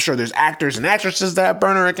accounts. I'm sure there's actors and actresses that have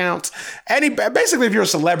burner accounts. Basically, if you're a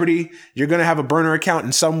celebrity, you're going to have a burner account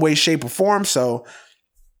in some way, shape, or form. So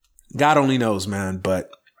God only knows, man.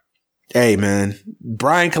 But hey, man,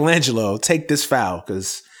 Brian Colangelo, take this foul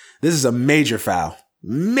because this is a major foul.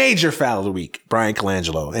 Major foul of the week. Brian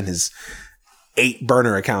Colangelo and his 8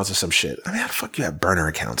 burner accounts or some shit. I mean, how the fuck you have burner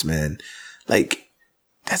accounts, man?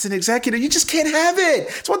 As an executive, you just can't have it.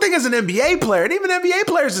 It's one thing as an NBA player, and even NBA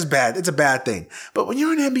players is bad. It's a bad thing. But when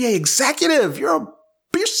you're an NBA executive, you're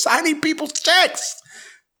signing people's checks.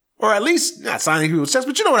 Or at least not signing people's checks,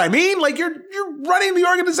 but you know what I mean? You're running the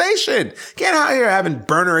organization. Can't out here having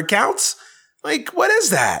burner accounts. What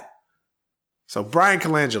is that? So Brian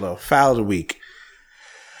Colangelo, foul of the week.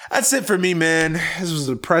 That's it for me, man. This was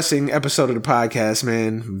a depressing episode of the podcast,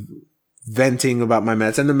 man. Venting about my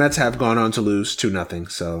Mets, and the Mets have gone on to lose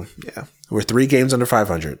 2-0. So yeah, we're 3 games under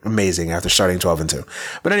 500. Amazing after starting 12-2.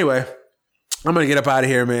 But anyway, I'm going to get up out of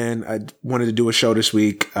here, man. I wanted to do a show this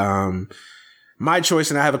week. My choice,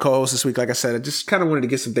 and I have a co-host this week. Like I said, I just kind of wanted to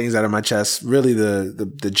get some things out of my chest. Really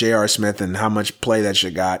the J.R. Smith and how much play that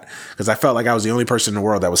shit got. Because I felt like I was the only person in the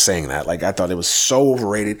world that was saying that. I thought it was so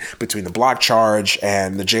overrated between the block charge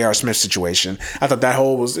and the J.R. Smith situation. I thought that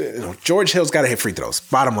whole was, George Hill's got to hit free throws.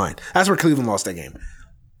 Bottom line. That's where Cleveland lost that game.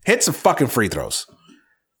 Hit some fucking free throws.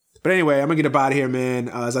 But anyway, I'm going to get up out of here, man.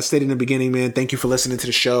 As I stated in the beginning, man, thank you for listening to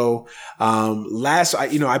the show.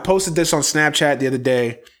 I posted this on Snapchat the other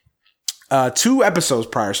day. 2 episodes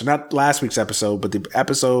prior, so not last week's episode, but the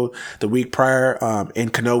episode the week prior, in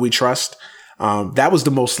Kano We Trust. That was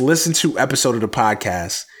the most listened to episode of the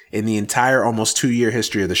podcast in the entire almost 2-year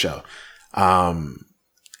history of the show.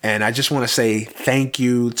 And I just want to say thank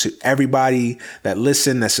you to everybody that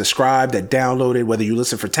listened, that subscribed, that downloaded, whether you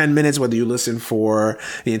listen for 10 minutes, whether you listen for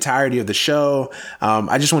the entirety of the show.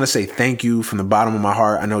 I just want to say thank you from the bottom of my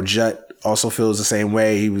heart. I know Jut also feels the same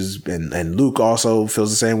way. And Luke also feels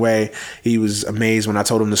the same way. He was amazed when I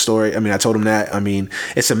told him the story. I told him that.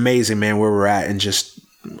 It's amazing, man, where we're at in just,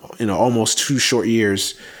 almost 2 short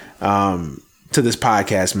years, to this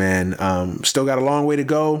podcast, man. Still got a long way to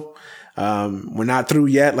go. We're not through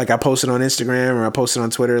yet. Like I posted on Instagram or I posted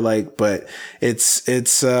on Twitter, but it's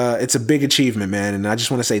a big achievement, man. And I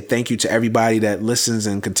just want to say thank you to everybody that listens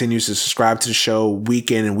and continues to subscribe to the show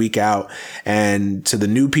week in and week out. And to the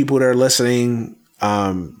new people that are listening,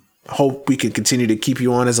 hope we can continue to keep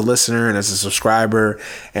you on as a listener and as a subscriber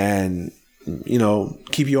and,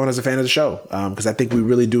 keep you on as a fan of the show. Cause I think we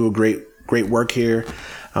really do a great work here.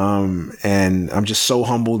 And I'm just so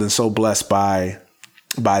humbled and so blessed by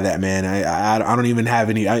that, man. I don't even have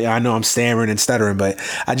any, I know I'm stammering and stuttering, but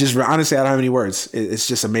honestly, I don't have any words. It's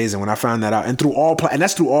just amazing when I found that out, and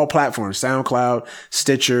that's through all platforms, SoundCloud,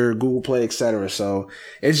 Stitcher, Google Play, etc. So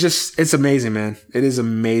it's amazing, man. It is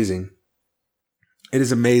amazing. It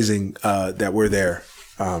is amazing, that we're there.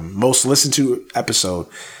 Most listened to episode,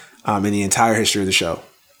 in the entire history of the show.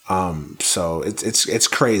 So it's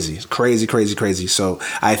crazy. So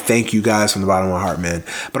I thank you guys from the bottom of my heart, man.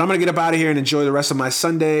 But I'm going to get up out of here and enjoy the rest of my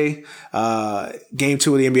Sunday. Game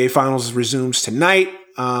 2 of the NBA Finals resumes tonight.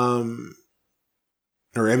 The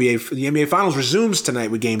NBA Finals resumes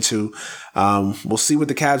tonight with Game 2. We'll see what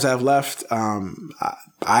the Cavs have left.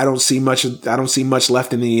 I don't see much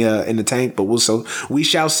left in the tank, but we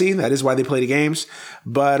shall see. That is why they play the games.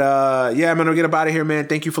 But yeah, I'm gonna get up out of here, man.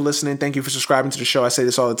 Thank you for listening. Thank you for subscribing to the show. I say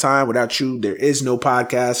this all the time. Without you, there is no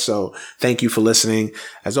podcast. So thank you for listening.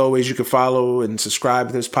 As always, you can follow and subscribe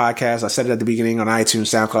to this podcast. I said it at the beginning on iTunes,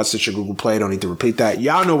 SoundCloud, Stitcher, Google Play. Don't need to repeat that.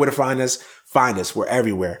 Y'all know where to find us. Find us. We're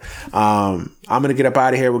everywhere. I'm going to get up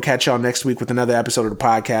out of here. We'll catch y'all next week with another episode of the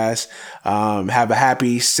podcast. Have a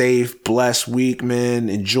happy, safe, blessed week, man.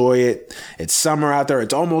 Enjoy it. It's summer out there.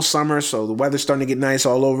 It's almost summer. So the weather's starting to get nice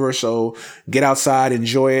all over. So get outside,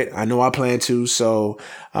 enjoy it. I know I plan to. So,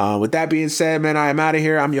 with that being said, man, I am out of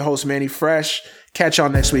here. I'm your host, Manny Fresh. Catch y'all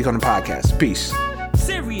next week on the podcast. Peace.